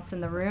everyone else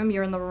in the room,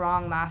 you're in the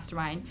wrong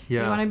mastermind. You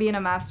want to be in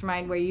a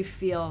mastermind where you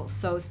feel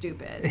so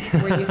stupid,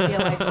 where you feel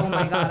like, oh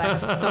my God, I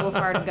have so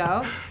far to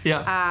go.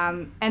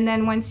 And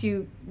then once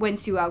you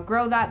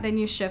outgrow that, then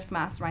you shift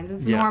masterminds.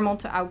 It's normal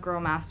to outgrow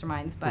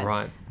masterminds,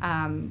 but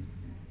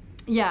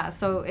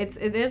so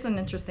it is an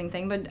interesting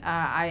thing, but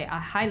I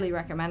highly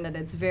recommend it.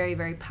 It's very,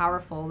 very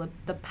powerful.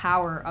 The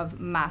power of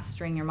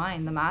mastering your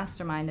mind, the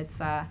mastermind. It's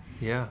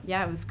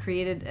it was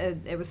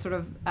created. It was sort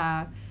of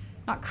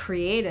not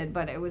created,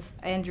 but it was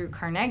Andrew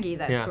Carnegie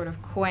that sort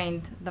of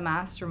coined the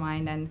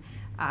mastermind. And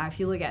if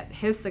you look at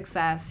his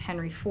success,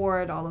 Henry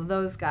Ford, all of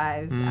those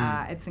guys,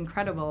 it's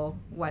incredible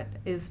what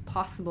is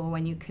possible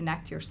when you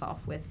connect yourself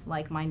with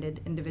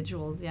like-minded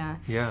individuals.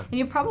 And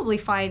you probably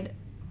find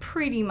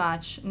pretty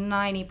much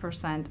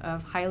 90%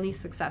 of highly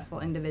successful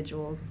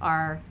individuals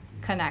are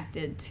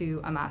connected to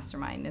a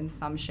mastermind in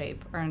some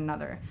shape or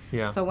another.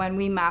 So when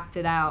we mapped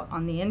it out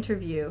on the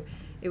interview,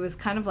 it was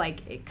kind of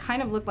like, it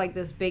kind of looked like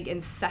this big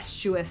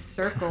incestuous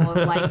circle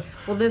of like,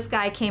 well, this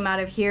guy came out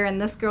of here and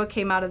this girl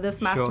came out of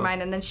this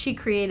mastermind, and then she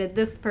created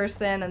this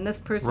person and this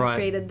person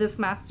created this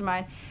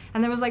mastermind.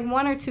 And there was like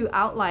one or two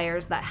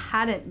outliers that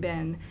hadn't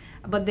been,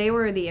 but they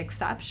were the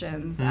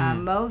exceptions.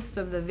 Most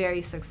of the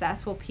very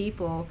successful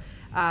people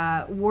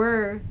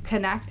were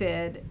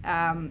connected.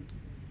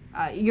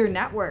 Your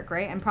network,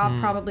 right? And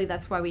probably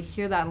that's why we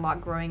hear that a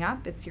lot growing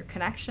up. It's your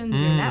connections,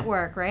 your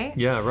network, right?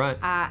 Yeah, right.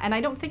 And I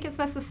don't think it's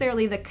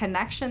necessarily the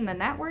connection, the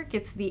network.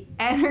 It's the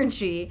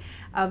energy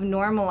of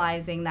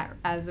normalizing that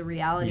as a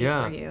reality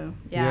for you.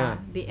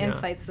 The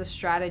insights, the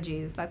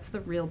strategies. That's the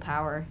real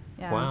power.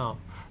 Yeah. Wow.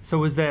 So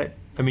was that,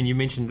 I mean, you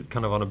mentioned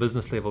kind of on a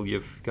business level,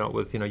 you've got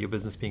with, your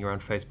business being around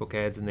Facebook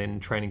ads and then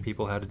training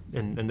people how to,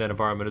 in that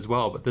environment as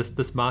well. But this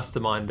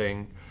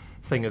masterminding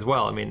thing as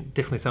well, I mean,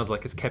 definitely sounds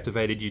like it's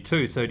captivated you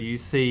too. So do you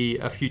see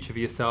a future for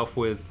yourself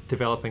with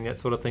developing that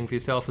sort of thing for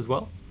yourself as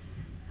well?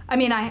 I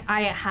mean,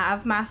 I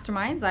have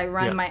masterminds. I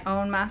run my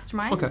own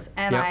masterminds,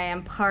 and I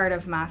am part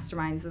of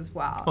masterminds as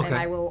well. And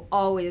I will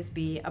always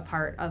be a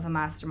part of a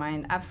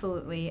mastermind,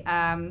 absolutely.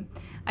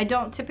 I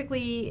don't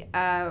typically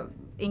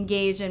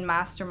engage in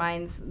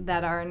masterminds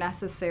that are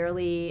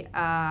necessarily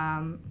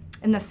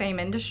in the same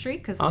industry,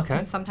 because it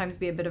can sometimes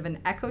be a bit of an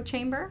echo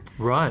chamber.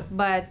 Right.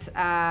 But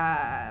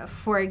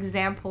for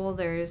example,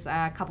 there's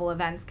a couple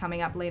events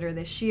coming up later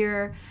this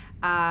year,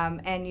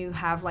 and you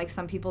have like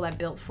some people that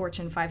built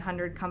Fortune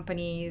 500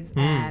 companies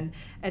and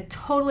a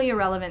totally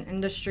irrelevant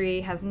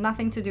industry, has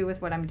nothing to do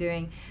with what I'm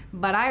doing.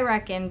 But I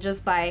reckon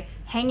just by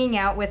hanging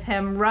out with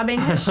him,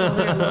 rubbing his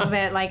shoulder a little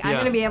bit, like I'm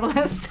going to be able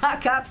to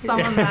suck up some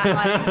of that,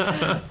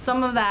 like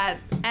some of that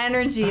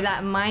energy,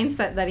 that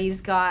mindset that he's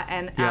got.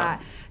 And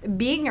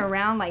being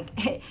around, like,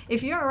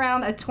 if you're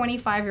around a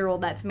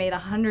 25-year-old that's made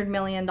 $100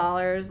 million,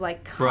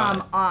 like,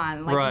 come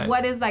on. Like,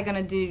 what is that going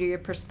to do to your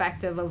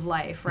perspective of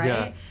life,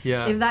 right?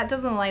 If that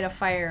doesn't light a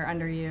fire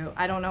under you,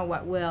 I don't know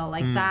what will.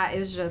 Like, that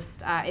is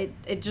just,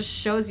 it just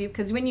shows you,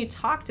 because when you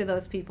talk to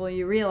those people,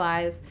 you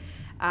realize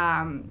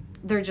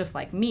they're just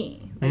like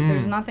me. Like,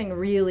 there's nothing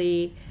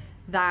really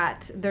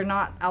that, they're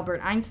not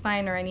Albert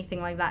Einstein or anything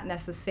like that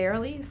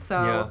necessarily.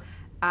 So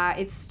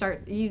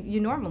you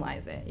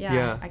normalize it.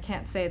 I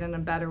can't say it in a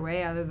better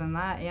way other than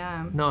that.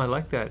 No, I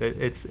like that.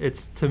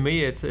 It's to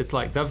me, it's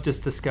like they've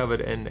just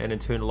discovered and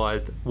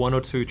internalized one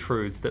or two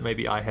truths that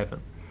maybe I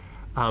haven't,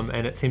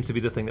 and it seems to be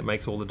the thing that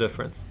makes all the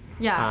difference.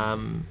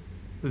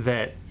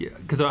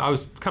 Because I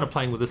was kind of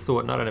playing with this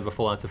thought, and I don't have a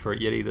full answer for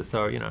it yet either,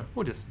 so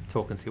we'll just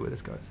talk and see where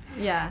this goes.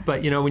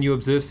 But when you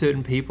observe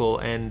certain people,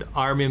 and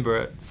I remember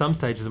at some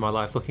stages of my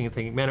life looking and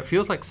thinking, man, it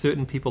feels like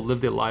certain people live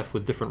their life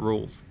with different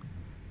rules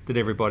than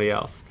everybody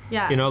else.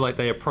 Like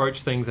they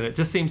approach things, and it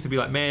just seems to be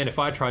like, man, if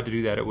I tried to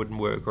do that, it wouldn't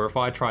work, or if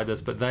I tried this,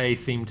 but they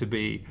seem to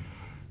be,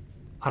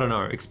 I don't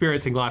know,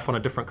 experiencing life on a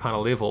different kind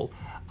of level.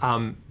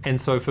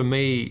 And so for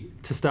me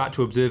to start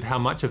to observe how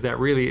much of that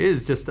really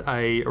is just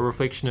a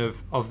reflection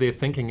of their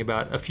thinking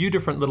about a few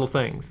different little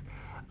things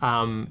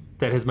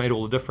that has made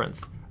all the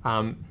difference.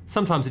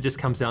 Sometimes it just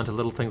comes down to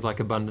little things like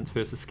abundance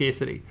versus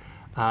scarcity.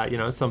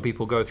 Some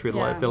people go through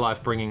their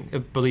life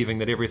believing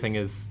that everything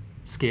is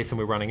scarce and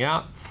we're running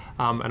out,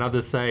 and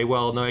others say,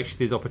 well, no, actually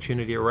there's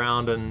opportunity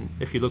around, and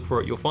if you look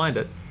for it, you'll find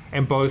it,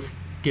 and both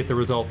get the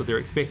result that they're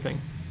expecting.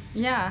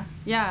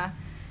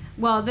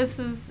 Well, this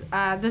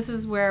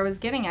is where I was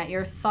getting at.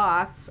 Your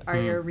thoughts are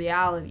your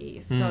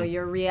reality. So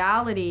your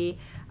reality,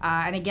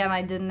 and again,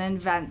 I didn't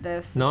invent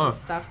this. This is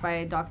stuff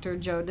by Dr.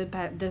 Joe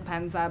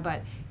Dispenza,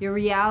 but your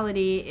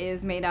reality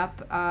is made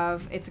up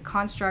of, it's a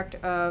construct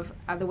of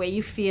the way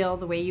you feel,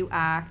 the way you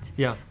act,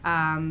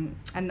 and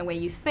the way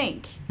you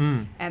think.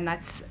 And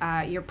that's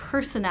your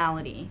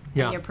personality.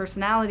 And your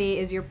personality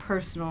is your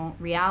personal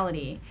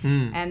reality.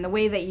 And the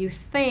way that you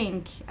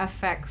think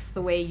affects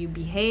the way you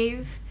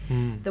behave.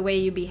 The way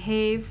you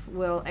behave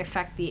will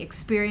affect the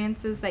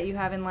experiences that you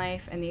have in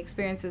life, and the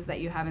experiences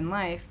that you have in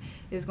life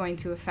is going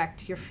to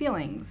affect your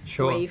feelings,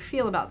 the way you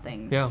feel about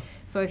things.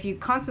 So if you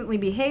constantly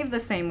behave the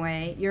same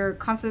way, you're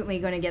constantly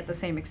going to get the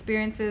same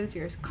experiences,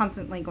 you're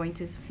constantly going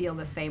to feel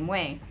the same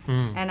way.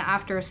 And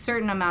after a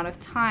certain amount of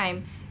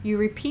time, you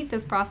repeat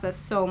this process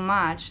so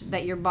much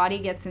that your body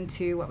gets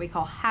into what we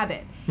call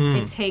habit.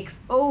 It takes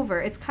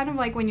over. It's kind of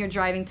like when you're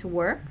driving to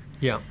work.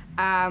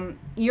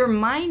 Your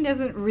mind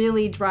isn't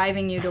really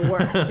driving you to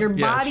work. Your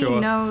body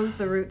knows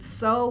the route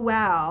so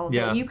well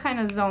that you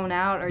kind of zone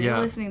out, or you're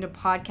listening to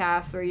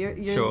podcasts, or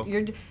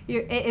you're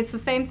it's the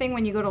same thing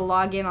when you go to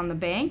log in on the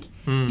bank.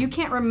 You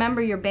can't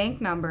remember your bank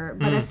number,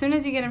 but as soon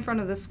as you get in front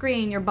of the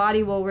screen, your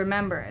body will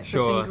remember it.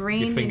 So it's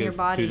ingrained in your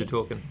body. Do the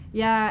talking.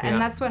 And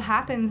that's what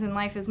happens in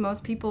life, is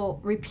most people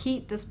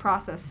repeat this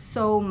process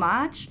so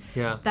much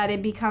that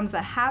it becomes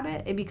a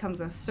habit, it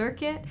becomes a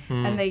circuit,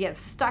 and they get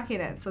stuck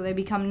in it. So they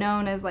become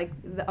known as like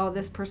oh,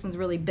 this person's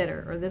really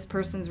bitter, or this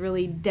person's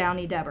really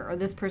downy debber, or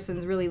this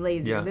person's really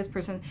lazy, or this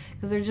person,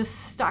 because they're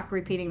just stuck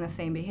repeating the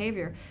same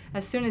behavior.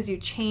 As soon as you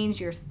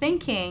change your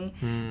thinking,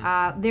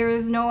 there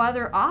is no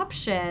other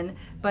option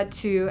but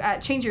to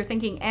change your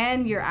thinking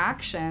and your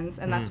actions,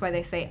 and that's why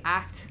they say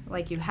act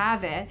like you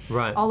have it.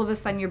 Right. All of a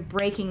sudden you're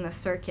breaking the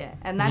circuit,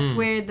 and that's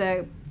where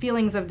the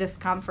feelings of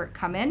discomfort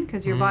come in,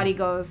 because your body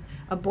goes,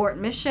 abort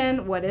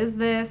mission, what is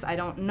this? I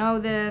don't know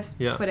this.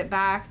 Put it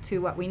back to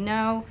what we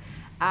know.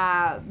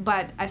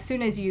 But as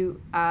soon as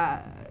you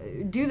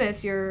do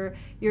this, you're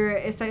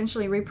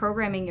essentially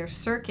reprogramming your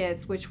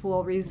circuits, which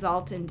will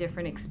result in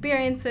different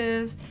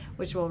experiences,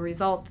 which will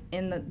result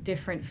in the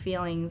different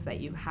feelings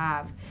that you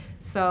have.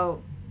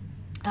 So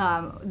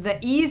the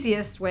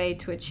easiest way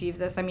to achieve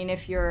this, I mean,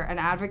 if you're an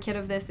advocate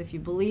of this, if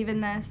you believe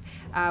in this,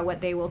 what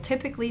they will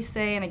typically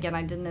say, and again,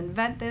 I didn't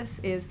invent this,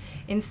 is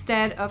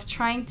instead of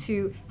trying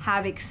to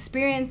have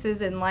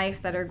experiences in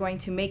life that are going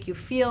to make you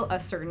feel a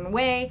certain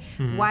way,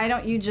 why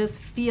don't you just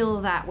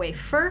feel that way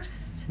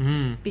first?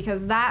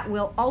 Because that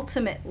will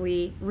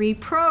ultimately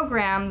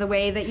reprogram the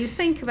way that you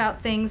think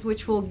about things,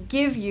 which will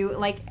give you,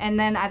 and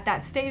then at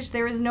that stage,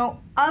 there is no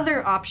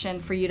other option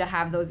for you to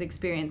have those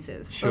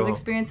experiences. Sure. Those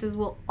experiences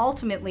will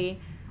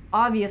ultimately,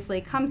 obviously,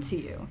 come to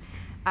you.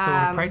 So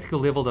on a practical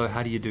level, though,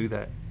 how do you do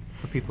that?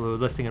 For people who are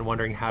listening and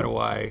wondering, how do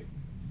I...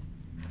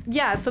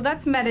 Yeah, so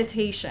that's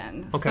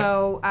meditation. Okay.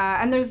 So,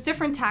 and there's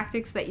different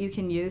tactics that you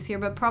can use here,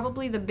 but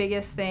probably the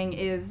biggest thing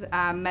is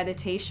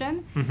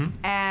meditation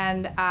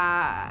and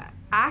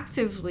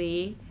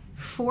actively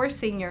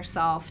forcing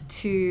yourself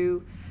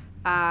to...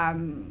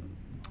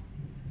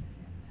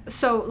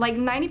 So,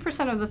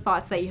 90% of the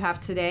thoughts that you have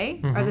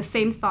today are the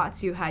same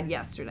thoughts you had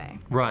yesterday.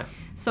 Right.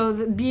 So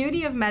the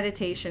beauty of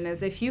meditation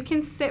is if you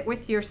can sit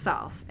with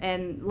yourself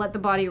and let the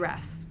body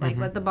rest,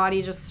 let the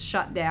body just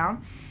shut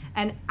down,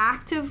 and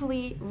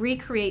actively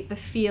recreate the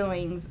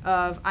feelings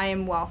of I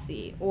am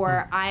wealthy,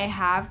 or I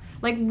have,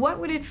 what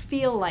would it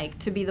feel like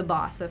to be the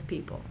boss of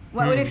people?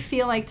 What would it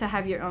feel like to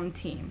have your own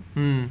team?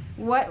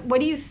 What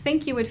do you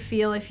think you would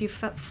feel if you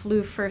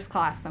flew first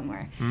class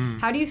somewhere?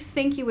 How do you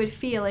think you would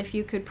feel if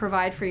you could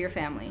provide for your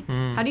family?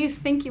 How do you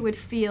think you would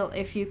feel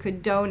if you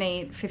could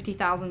donate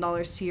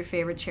 $50,000 to your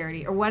favorite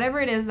charity, or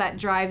whatever it is that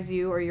drives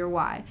you or your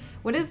why?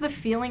 What is the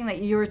feeling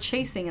that you're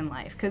chasing in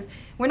life? Because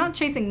we're not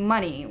chasing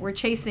money, we're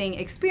chasing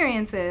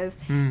experiences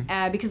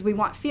because we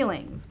want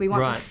feelings. We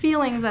want the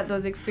feelings that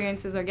those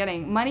experiences are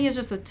getting. Money is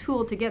just a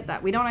tool to get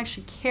that. We don't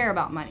actually care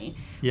about money.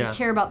 We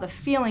care about the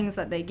feelings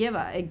that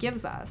it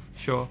gives us.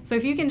 Sure. So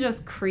if you can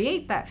just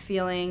create that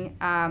feeling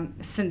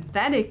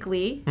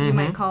synthetically, you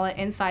might call it,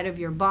 inside of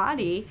your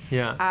body,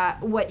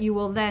 what you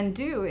will then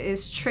do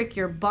is trick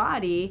your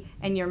body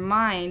and your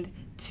mind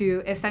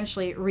to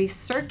essentially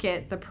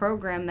recircuit the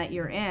program that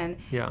you're in,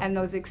 and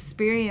those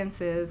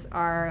experiences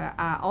are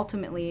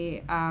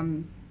ultimately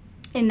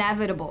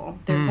inevitable.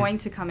 They're going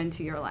to come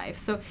into your life.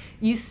 So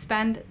you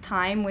spend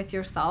time with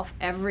yourself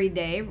every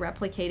day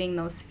replicating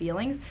those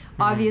feelings.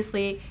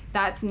 Obviously,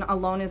 that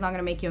alone is not going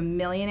to make you a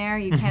millionaire.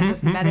 You can't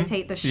just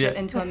meditate the shit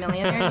into a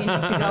millionaire. You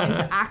need to go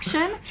into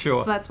action.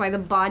 Sure. So that's why the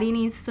body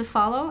needs to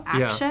follow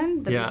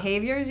action, the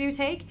behaviors you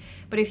take.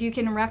 But if you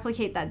can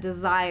replicate that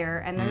desire,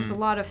 and there's a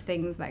lot of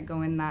things that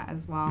go in that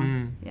as well.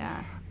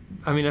 Yeah.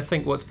 I mean, I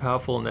think what's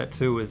powerful in that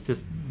too is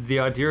just the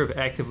idea of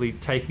actively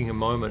taking a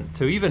moment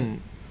to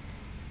even...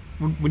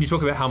 When you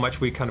talk about how much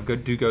we kind of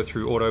go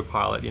through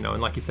autopilot,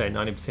 and like you say,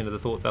 90% of the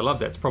thoughts, I love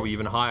that. It's probably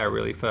even higher,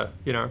 really, for,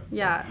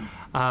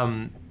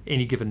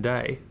 any given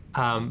day.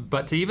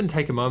 But to even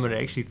take a moment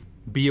and actually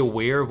be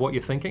aware of what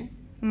you're thinking,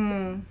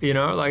 I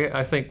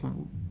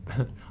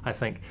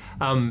think,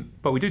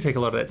 but we do take a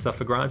lot of that stuff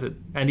for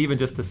granted. And even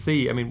just to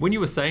see, I mean, when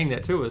you were saying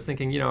that too, I was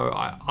thinking,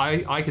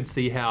 I could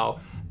see how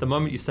the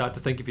moment you start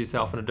to think of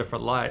yourself in a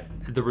different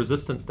light, the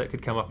resistance that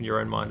could come up in your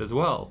own mind as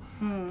well,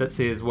 that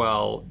says,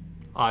 well,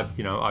 I've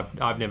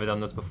never done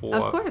this before.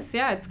 Of course,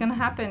 yeah, it's gonna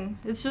happen.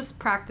 It's just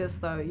practice,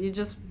 though. You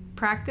just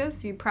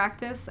practice,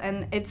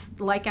 and it's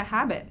like a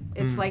habit.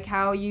 It's like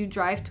how you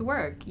drive to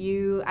work.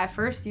 At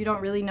first, you don't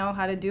really know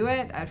how to do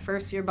it. At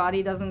first, your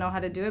body doesn't know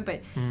how to do it,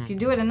 but if you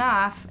do it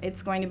enough,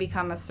 it's going to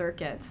become a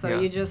circuit. So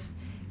you just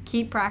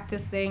keep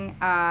practicing.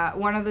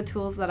 One of the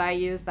tools that I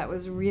use that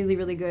was really,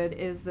 really good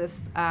is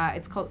this.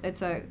 It's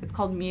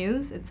called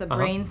Muse. It's a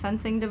brain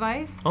sensing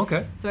device.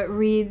 Okay. So it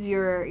reads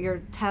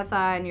your theta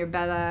and your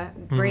beta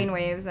brain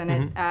waves, and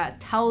it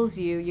tells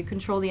you. You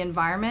control the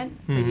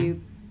environment. So you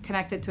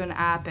connect it to an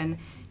app, and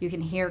you can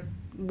hear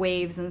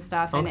waves and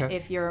stuff. Okay. And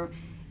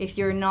if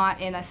you're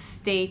not in a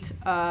state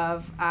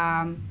of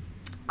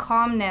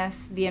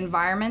calmness, the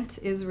environment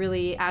is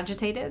really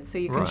agitated. So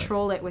you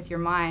control it with your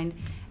mind.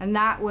 And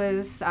that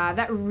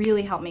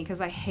really helped me,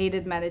 because I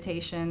hated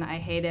meditation. I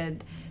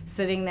hated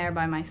sitting there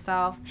by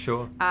myself.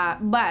 Sure.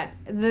 But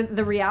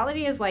the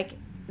reality is,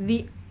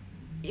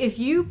 if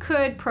you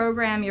could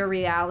program your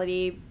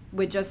reality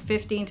with just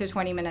 15 to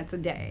 20 minutes a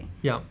day.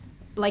 Yeah.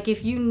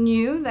 If you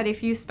knew that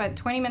if you spent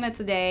 20 minutes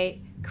a day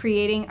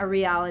creating a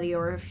reality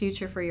or a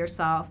future for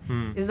yourself,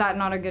 is that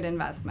not a good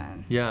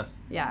investment? Yeah.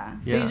 Yeah.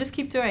 So you just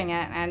keep doing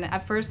it, and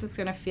at first it's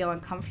going to feel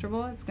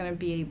uncomfortable. It's going to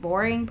be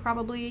boring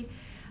probably.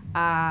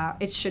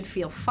 It should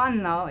feel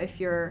fun though if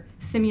you're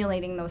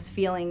simulating those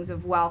feelings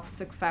of wealth,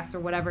 success, or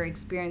whatever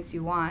experience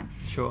you want.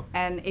 Sure.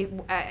 And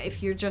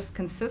if you're just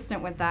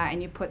consistent with that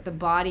and you put the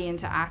body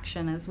into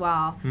action as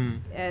well,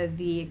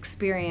 the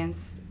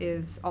experience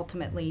is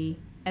ultimately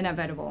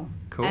inevitable.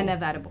 Cool.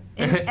 Inevitable.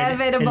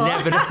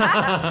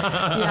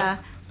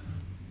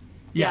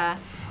 Yeah.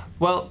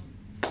 Well,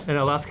 in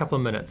our last couple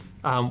of minutes,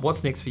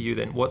 what's next for you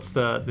then? What's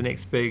the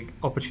next big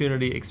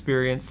opportunity,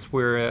 experience?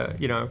 Where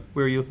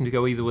are you looking to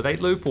go, either with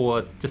 8Loop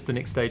or just the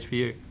next stage for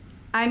you?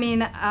 I mean,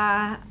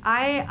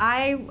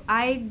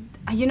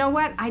 you know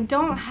what? I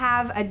don't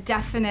have a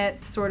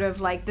definite sort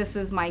of like, this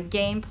is my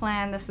game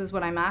plan, this is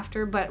what I'm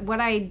after. But what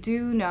I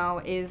do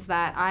know is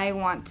that I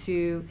want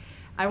to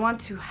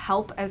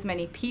help as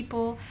many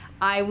people.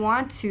 I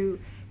want to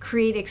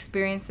create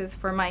experiences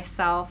for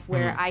myself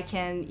where I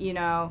can,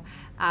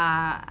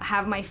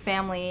 have my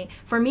family.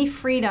 For me,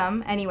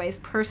 freedom, anyways,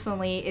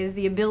 personally, is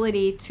the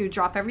ability to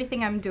drop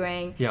everything I'm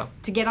doing,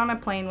 to get on a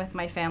plane with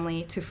my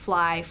family, to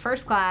fly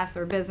first class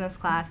or business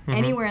class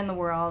anywhere in the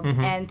world,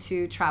 and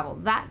to travel.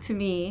 That, to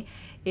me,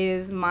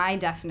 is my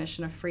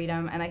definition of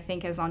freedom. And I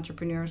think as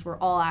entrepreneurs, we're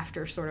all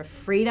after sort of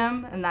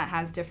freedom, and that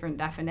has different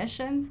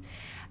definitions.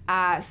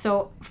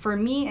 So for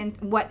me, and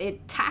what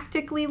it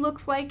tactically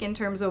looks like in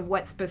terms of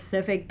what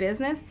specific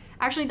business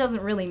actually doesn't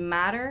really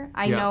matter.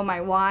 I know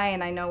my why,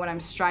 and I know what I'm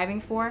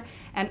striving for,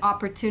 and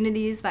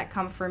opportunities that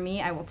come for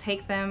me, I will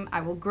take them,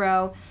 I will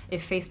grow.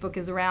 If Facebook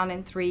is around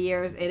in 3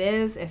 years, it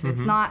is. If it's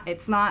not,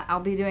 it's not.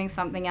 I'll be doing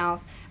something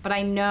else. But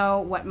I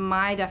know what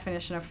my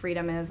definition of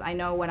freedom is. I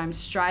know what I'm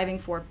striving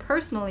for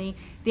personally.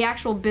 The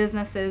actual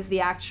businesses,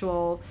 the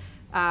actual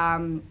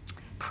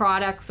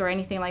products or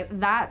anything like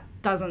that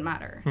doesn't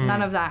matter.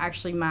 None of that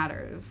actually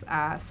matters.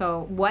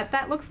 So what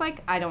that looks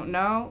like, I don't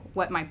know.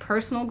 What my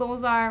personal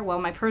goals are, well,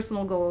 my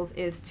personal goals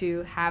is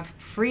to have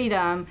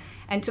freedom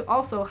and to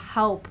also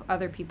help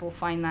other people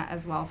find that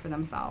as well for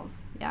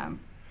themselves. Yeah.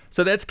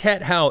 So that's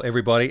Kat Howell,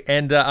 everybody.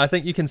 And I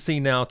think you can see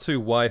now, too,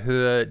 why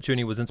her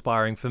journey was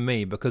inspiring for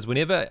me. Because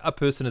whenever a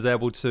person is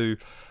able to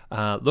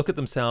look at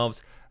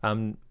themselves,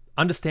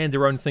 understand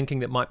their own thinking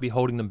that might be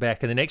holding them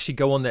back, and then actually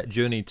go on that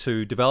journey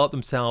to develop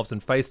themselves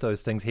and face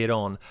those things head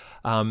on.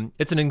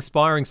 It's an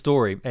inspiring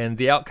story, and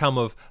the outcome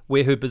of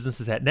where her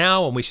business is at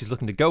now and where she's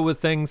looking to go with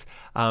things,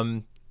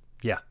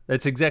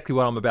 that's exactly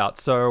what I'm about.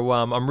 So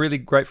I'm really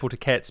grateful to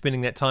Kat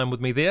spending that time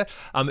with me there.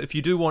 If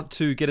you do want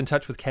to get in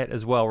touch with Kat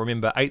as well,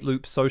 remember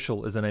 8Loop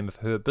Social is the name of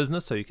her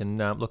business, so you can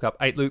look up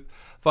 8Loop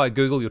via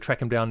Google. You'll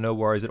track him down, no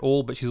worries at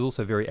all. But she's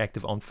also very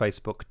active on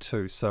Facebook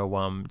too,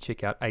 so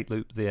check out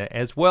 8Loop there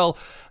as well.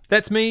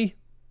 That's me,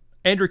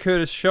 Andrew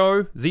Curtis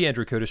Show, The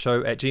Andrew Curtis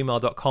Show at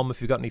gmail.com.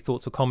 If you've got any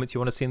thoughts or comments you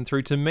want to send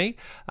through to me,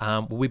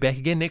 we'll be back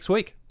again next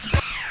week.